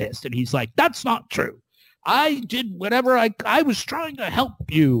all pissed, and he's like, that's not true. I did whatever I was trying to help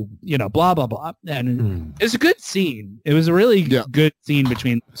you, blah, blah, blah. And it's a good scene. It was a really good scene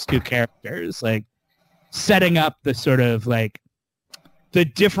between those two characters, like setting up the sort of like the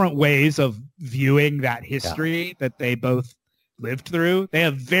different ways of viewing that history that they both lived through. They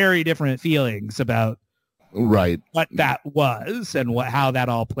have very different feelings about what that was and how that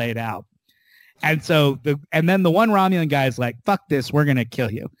all played out. And so then the one Romulan guy is like, fuck this, we're going to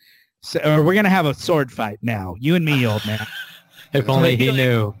kill you. So, or we're going to have a sword fight now. You and me, old man. If only he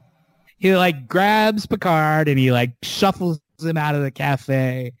knew. He like grabs Picard and he like shuffles him out of the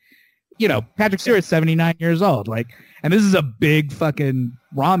cafe. Patrick Stewart's 79 years old. And this is a big fucking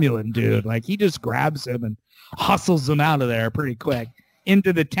Romulan dude. Like he just grabs him and hustles him out of there pretty quick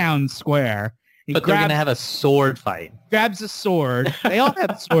into the town square. But they're going to have a sword fight. Grabs a sword. They all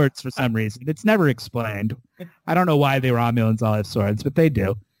have swords for some reason. It's never explained. I don't know why the Romulans all have swords, but they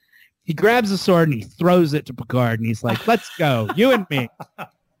do. He grabs a sword and he throws it to Picard, and he's like, let's go, you and me.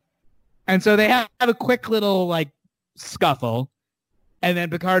 And so they have a quick little, scuffle, and then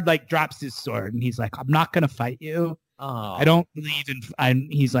Picard, drops his sword, and he's like, I'm not going to fight you. Oh. I don't believe in...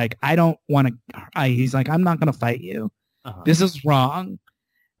 he's like, I don't want to... he's like, I'm not going to fight you. This is wrong.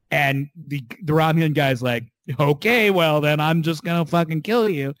 And the Romulan guy's like, okay, well, then I'm just going to fucking kill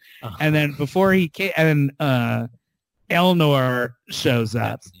you. And then before he came... And Elnor shows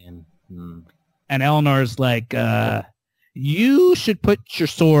up. And Elnor's like, you should put your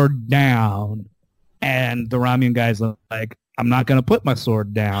sword down. And the Romulan guy's like, I'm not going to put my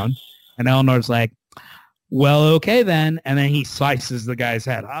sword down. And Elnor's like, well, okay then. And then he slices the guy's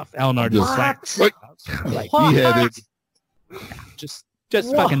head off. Elnor just beheaded. Just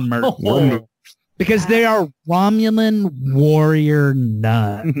fucking murder. Because they are Romulan warrior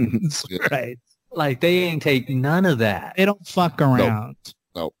nuns. Right. They ain't take none of that. They don't fuck around.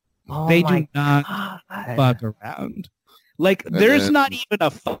 Nope. Oh, they do not fuck around. There's not even a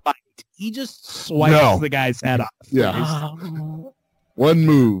fight. He just swipes the guy's head off. Yeah. One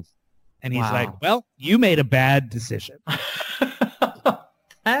move. And he's like, well, you made a bad decision.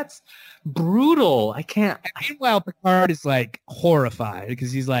 That's brutal. I can't. And meanwhile, Picard is horrified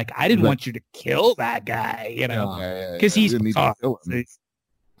because he's like, I didn't want you to kill that guy, because he's tough.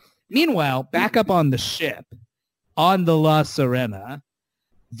 Meanwhile, back up on the ship, on the La Sirena,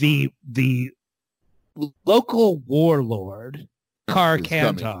 the local warlord, Kar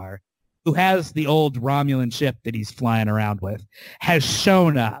Kantar, who has the old Romulan ship that he's flying around with, has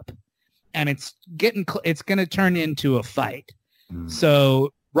shown up, and it's going to turn into a fight.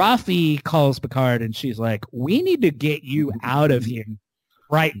 So Rafi calls Picard, and she's like, we need to get you out of here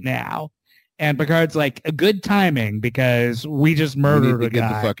right now. And Picard's like, a good timing, because we just murdered a guy.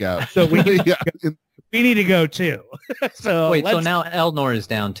 Get the fuck out. So we need to go too. So now Elnor is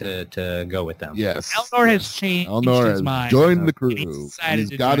down to go with them. Yes. Elnor has changed his mind. Joined the crew. He's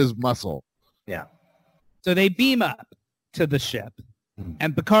got his muscle. Yeah. So they beam up to the ship,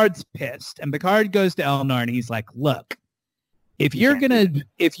 and Picard's pissed. And Picard goes to Elnor, and he's like, look, if you're gonna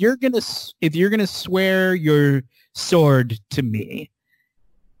swear your sword to me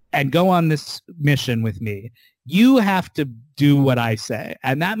and go on this mission with me, you have to do what I say.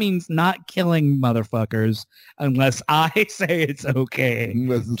 And that means not killing motherfuckers unless I say it's okay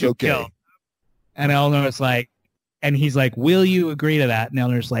Unless it's to okay. kill. And Elnor's like, and he's like, will you agree to that? And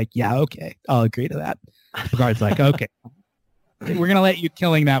Elnor's like, yeah, okay, I'll agree to that. Picard's like, okay, we're going to let you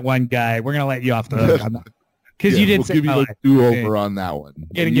killing that one guy. We're going to let you off the hook on that. Because you did say, give you a do-over on that one.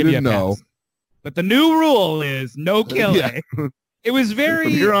 You didn't know. But the new rule is no killing. Yeah. It was very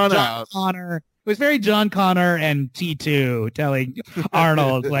From here on John out. Connor. It was very John Connor and T2 telling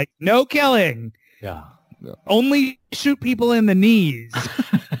Arnold, like, no killing. Yeah. Only shoot people in the knees.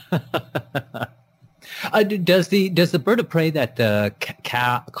 Does the bird of prey that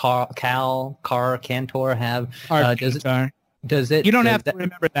Car Cantor have? Does it? You don't have to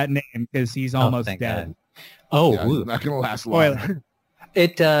remember that name because he's almost dead. God. Oh, yeah, it's not going to last long. Spoiler.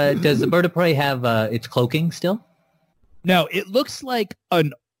 It does the bird of prey have its cloaking still? No, it looks like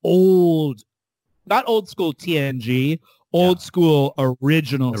an old, not old school TNG, old school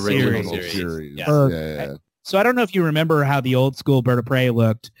original series. Yeah. So I don't know if you remember how the old school bird of prey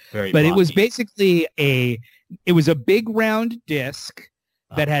looked, but it was basically a big round disc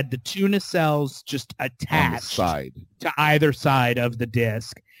that had the two nacelles just attached to either side of the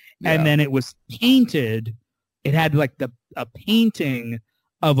disc, and then it was painted. It had like a painting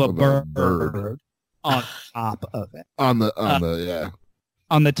of a bird on top of it. On the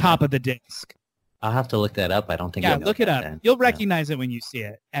top of the disc. I'll have to look that up. I don't think. Yeah, look it up. You'll recognize it when you see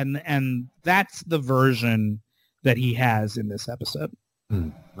it, and that's the version that he has in this episode.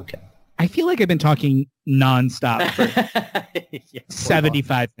 Okay. I feel like I've been talking nonstop for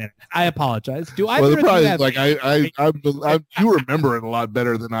 75 minutes. I apologize. Do I? Well, the problem is, like you remember it a lot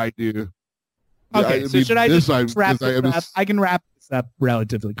better than I do. Okay, so should I just wrap this up? I can wrap this up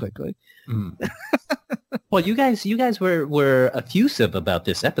relatively quickly. Well, you guys were effusive about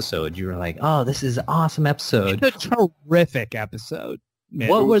this episode. You were like, "Oh, this is an awesome episode. It's a terrific episode." Man.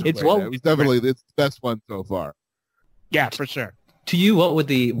 It was definitely it's the best one so far. Yeah, for sure. To you, what were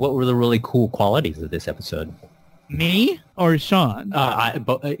the really cool qualities of this episode? Me or Sean?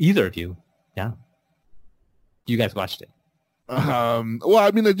 Either of you. Yeah. You guys watched it. Well,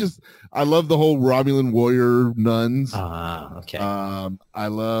 I mean, I love the whole Romulan warrior nuns. Okay. I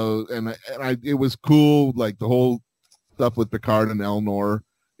love, and it was cool. Like the whole stuff with Picard and Elnor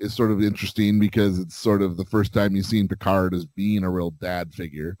is sort of interesting because it's sort of the first time you've seen Picard as being a real dad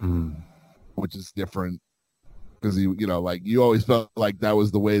figure, which is different because you always felt like that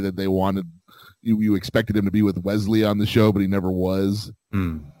was the way that they wanted. You expected him to be with Wesley on the show, but he never was.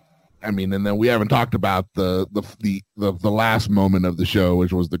 I mean, and then we haven't talked about the last moment of the show,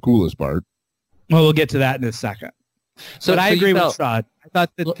 which was the coolest part. Well, we'll get to that in a second. But I agree with Sean. I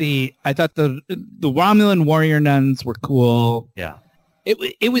thought that the Romulan warrior nuns were cool. Yeah,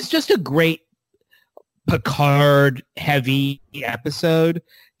 it was just a great Picard heavy episode.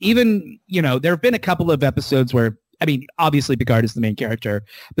 Even there have been a couple of episodes where, I mean, obviously Picard is the main character,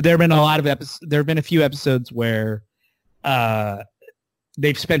 but there have been a few episodes where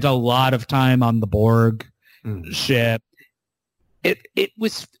they've spent a lot of time on the Borg ship. It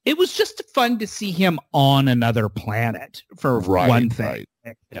was just fun to see him on another planet for one thing.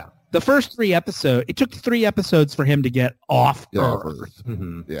 Right. Yeah. The first 3 episodes, it took 3 episodes for him to get off Earth.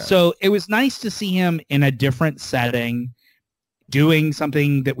 Yeah. So it was nice to see him in a different setting, doing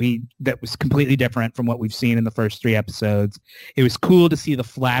something that was completely different from what we've seen in the first 3 episodes. It was cool to see the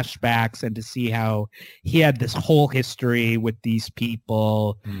flashbacks and to see how he had this whole history with these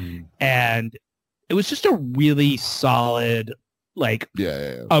people. And it was just a really solid,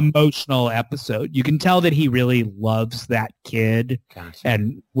 emotional episode. You can tell that he really loves that kid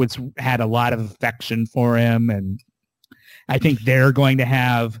and had a lot of affection for him. And I think they're going to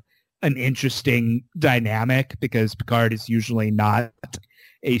have an interesting dynamic because Picard is usually not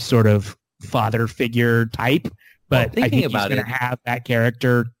a sort of father figure type, but I think he's going to have that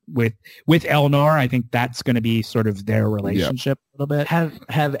character with Elnor. I think that's going to be sort of their relationship a little bit.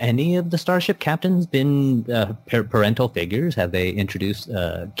 Have any of the Starship captains been parental figures? Have they introduced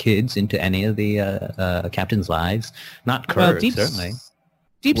kids into any of the captains' lives? Not Kirk, certainly.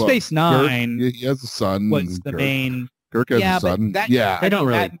 Deep Space Nine. Kirk, he has a son. Was the main. Kirk has a son. They don't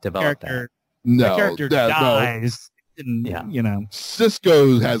really develop that. No, the character dies. And,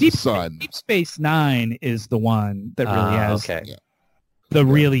 Sisko has a son. Deep Space Nine is the one that really has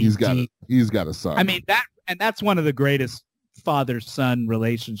he's got a son. I mean, that's one of the greatest father-son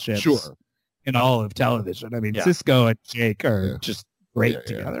relationships in all of television. I mean, Sisko and Jake are just great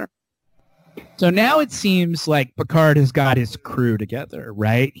together. So now it seems like Picard has got his crew together,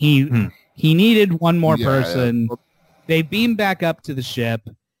 right? He needed one more person. Yeah. They beam back up to the ship,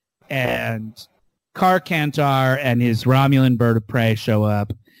 and Car Kantar and his Romulan bird of prey show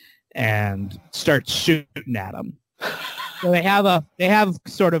up and start shooting at him. So they have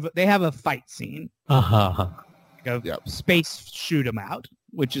a fight scene, Uh-huh. like a Yep. space shoot 'em out,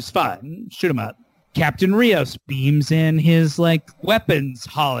 which is fun. Shoot 'em up. Captain Rios beams in his like weapons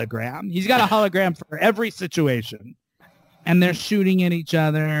hologram. He's got a hologram for every situation. And they're shooting at each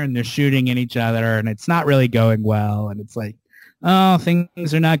other and it's not really going well. And it's like, oh,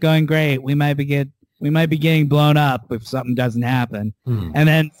 things are not going great. We might be getting blown up if something doesn't happen. And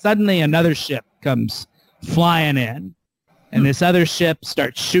then suddenly another ship comes flying in, and this other ship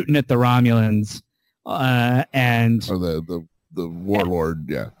starts shooting at the Romulans, and Or the warlord,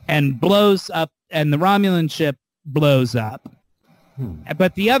 yeah. and blows up, and the Romulan ship blows up.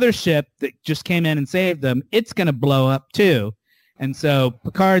 But the other ship that just came in and saved them, it's going to blow up too. And so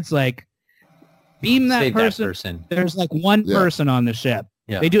Picard's like, beam that Save person. that person. There's like one Yeah. person on the ship.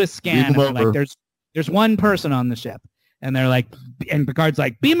 Yeah. They do a scan, and Beam they're over. like, there's one person on the ship. And they're like, and Picard's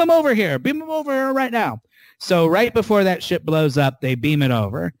like, beam him over here right now. So right before that ship blows up, they beam it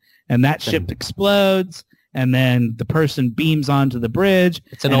over, and that ship explodes, and then the person beams onto the bridge.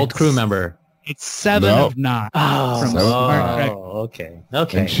 It's an and old crew member. It's 7 No. of 9. Oh, From Star Trek. okay.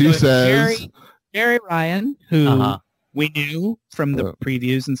 Okay. And she So it's says, Jerry Ryan, who Uh-huh. we knew from the Yeah.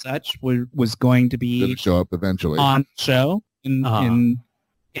 previews and such was going to going be to show up eventually. on the show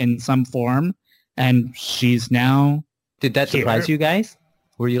in some form, and she's now. Did that Here. surprise you guys?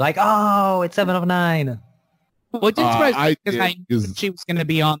 Were you like, oh, it's 7 of 9? Well, it didn't surprise me I because did, I knew 'cause- that she was going to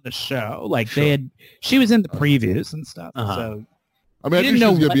be on the show. Like Sure. she was in the previews and stuff. Uh-huh. So I mean, I didn't knew she know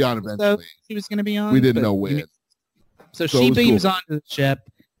was going to what be on episode eventually. she was going to be on. We didn't but know we when. knew- So So it she was beams cool. onto the ship,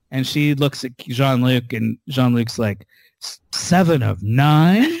 and she looks at Jean-Luc, and Jean-Luc's like, 7 of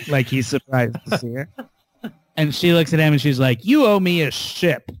 9? Like he's surprised to see her. And she looks at him, and she's like, you owe me a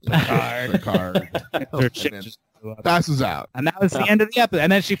ship, Picard. Picard Her ship then just blew up. passes out. And that was the end of the episode.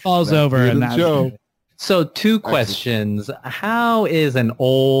 And then she falls That's over, the end and of the that's show. So 2 questions. How is an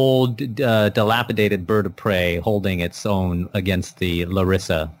old, dilapidated bird of prey holding its own against the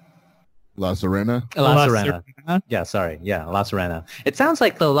Larissa? La Serena. La Serena. Yeah, sorry. Yeah, La Serena. It sounds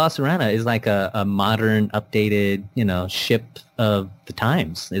like the La Serena is like a modern, updated, ship of the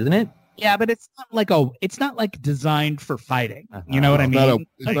times, isn't it? Yeah, but it's not like designed for fighting. You know what I mean?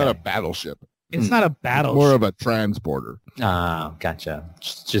 It's not a battleship. It's not a It's battle. more of a transporter. Ah, gotcha.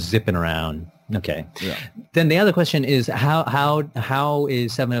 Just zipping around. Okay. Yeah. Then the other question is how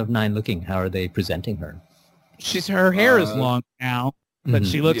is 7 of 9 looking? How are they presenting her? Her hair is Uh, long now, but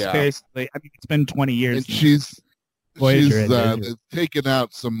she looks Yeah. basically. I mean, it's been 20 years. And since she's Voyager had taken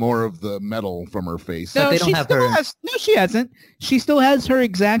out some more of the metal from her face. But No, they don't she have still her- has. No, she hasn't. She still has her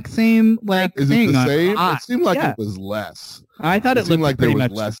exact same like Is it thing the on her same? eye. It seemed like Yeah. it was less. I thought it It looked seemed like there pretty was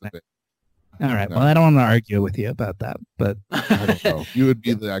much less the of it. same. All right. No. Well, I don't want to argue with you about that, but I don't know. You would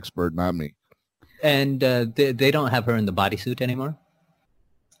be the expert, not me. And they don't have her in the bodysuit anymore?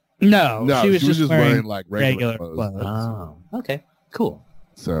 no, No, she was just wearing like regular clothes. clothes. Oh, okay. Cool.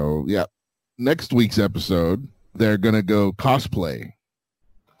 So yeah, next week's episode, they're gonna go cosplay.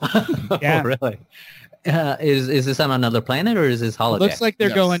 Yeah. Oh, really? Is this on another planet or is this holodeck? Looks like they're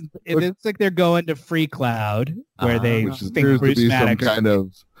Yes. going. It looks like they're going to Free Cloud, where they Which think appears to Bruce be some Maddox kind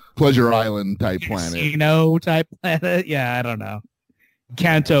of Pleasure Island type planet. casino type planet. Yeah, I don't know.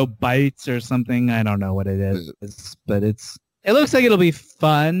 Canto Bites or something. I don't know what it is, but it looks like it'll be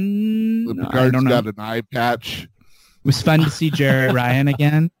fun. I Picard's don't know. got an eye patch. It was fun to see Jerry Ryan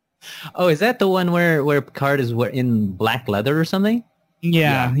again. Oh, is that the one where Picard is in black leather or something?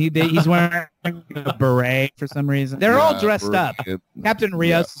 Yeah, he's wearing a beret for some reason. They're all dressed up. Captain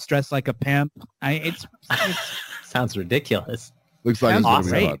Rios is dressed like a pimp. It's Sounds ridiculous. Looks like it's Sounds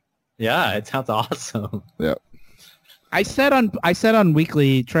gonna be great. fun. Yeah, it sounds awesome. I said on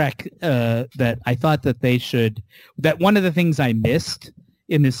Weekly Trek that I thought that one of the things I missed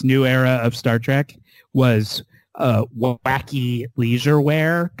in this new era of Star Trek was wacky leisure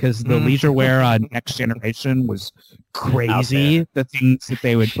wear, because the leisure wear on Next Generation was crazy. The things that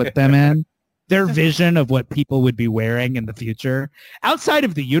they would put them in, their vision of what people would be wearing in the future, outside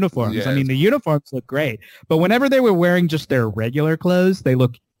of the uniforms. Yes. I mean, the uniforms look great, but whenever they were wearing just their regular clothes, they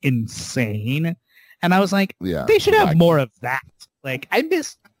look insane. And I was like, Yeah. they should have Like- more of that. Like, I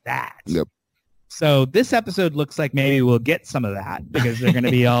missed that. Yep. So this episode looks like maybe we'll get some of that, because they're going to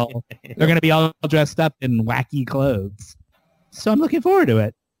be all dressed up in wacky clothes. So I'm looking forward to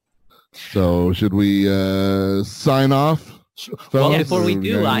it. So should we sign off? Well, Yeah. before we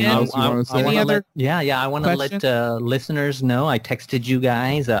do, I Anything else you wanna say? want to other I want to let listeners know. I texted you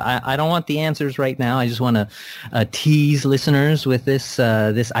guys. I don't want the answers right now. I just want to tease listeners with this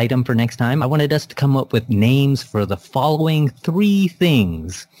this item for next time. I wanted us to come up with names for the following 3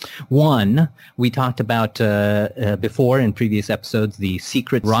 things. One, we talked about before in previous episodes, the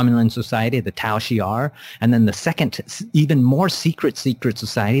secret Romulan society, the Tal Shiar, and then the second, even more secret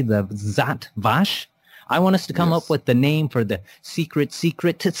society, the Zat Vash. I want us to come up with the name for the secret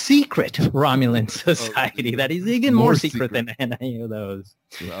Romulan society that is even more secret than any of those.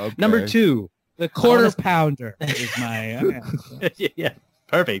 Okay. Number 2. The quarter pounder is my... Yeah,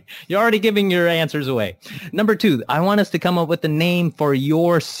 perfect. You're already giving your answers away. Number 2, I want us to come up with the name for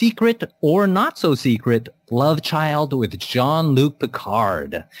your secret or not so secret love child with Jean-Luc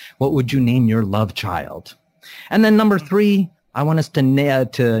Picard. What would you name your love child? And then number 3, I want us to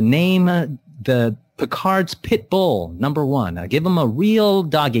name the Picard's pit bull, number 1. Give him a real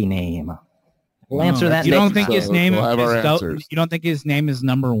doggy name. We'll answer that. You don't next think time. his name we'll have our is answers. You don't think his name is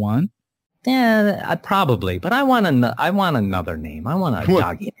number 1? Yeah, probably. But I want another name. I want a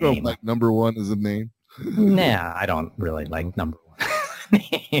doggy You don't name. like number 1 as a name? Nah, I don't really like number 1.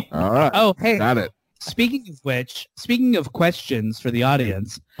 All right. Oh, hey. Got it. Speaking of which, speaking of questions for the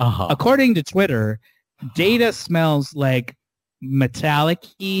audience, Uh-huh. according to Twitter, Data smells like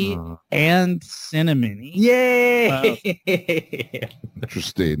metallic-y and cinnamony. Yay!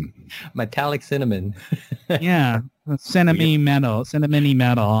 Interesting. Metallic cinnamon. Yeah, cinnamony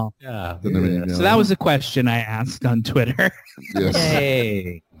metal. Yeah. So that was a question I asked on Twitter. Yes.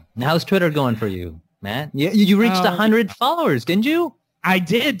 Hey, how's Twitter going for you, Matt? You reached 100 followers, didn't you? I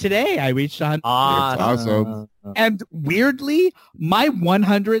did today. I reached on, Awesome. and weirdly, my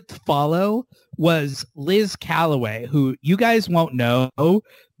 100th follow was Liz Calloway, who you guys won't know,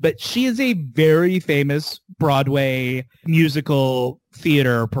 but she is a very famous Broadway musical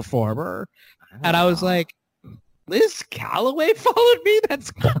theater performer. And I was like, Liz Calloway followed me?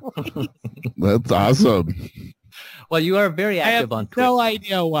 That's crazy. That's awesome. Well, you are very I have active on Twitter. no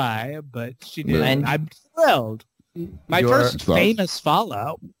idea why, but she did. And- I'm thrilled. My You're- first famous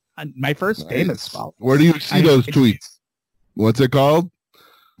follow. My first famous follow. Where do you see those tweets? What's it called?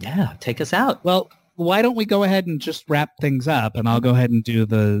 Yeah, take us out. Well, why don't we go ahead and just wrap things up, and I'll go ahead and do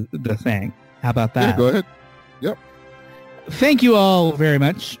the thing. How about that? Yeah, go ahead. Thank you all very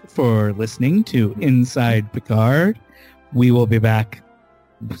much for listening to Inside Picard. We will be back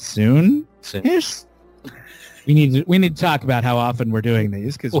soon. Yes. We need to talk about how often we're doing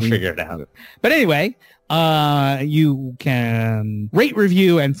these because We'll figure it out. But anyway, you can rate,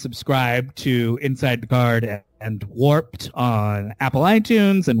 review, and subscribe to Inside Picard and Warped on Apple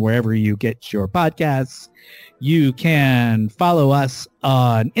iTunes and wherever you get your podcasts. You can follow us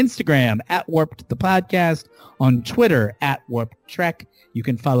on Instagram at Warped the Podcast, on Twitter at Warped Trek. You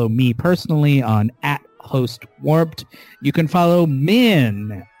can follow me personally on at Host Warped. You can follow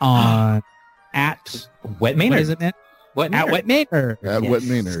Min on at Wet what Maynard. is it, Min? Wet At Wet Maynard. At Yes. Wet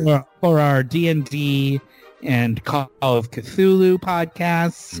Maynard. For our D&D and Call of Cthulhu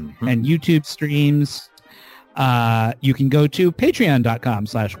podcasts and YouTube streams. You can go to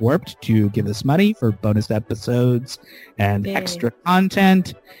patreon.com/warped to give us money for bonus episodes and Yay. extra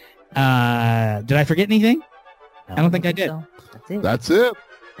content. Did I forget anything? I don't think I did. So. That's it. That's it.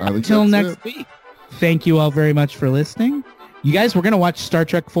 I think Until that's next week. Thank you all very much for listening. You guys, we're going to watch Star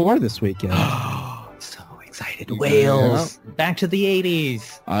Trek 4 this weekend. So excited. Yeah. Whales. Back to the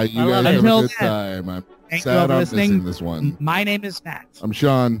 80s. You I love guys it. have a Until good then, time. I'm Thank you all sad for I'm listening. missing this one. My name is Matt. I'm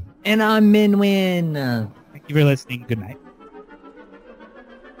Sean. And I'm Min Win. Thank you for listening. Good night.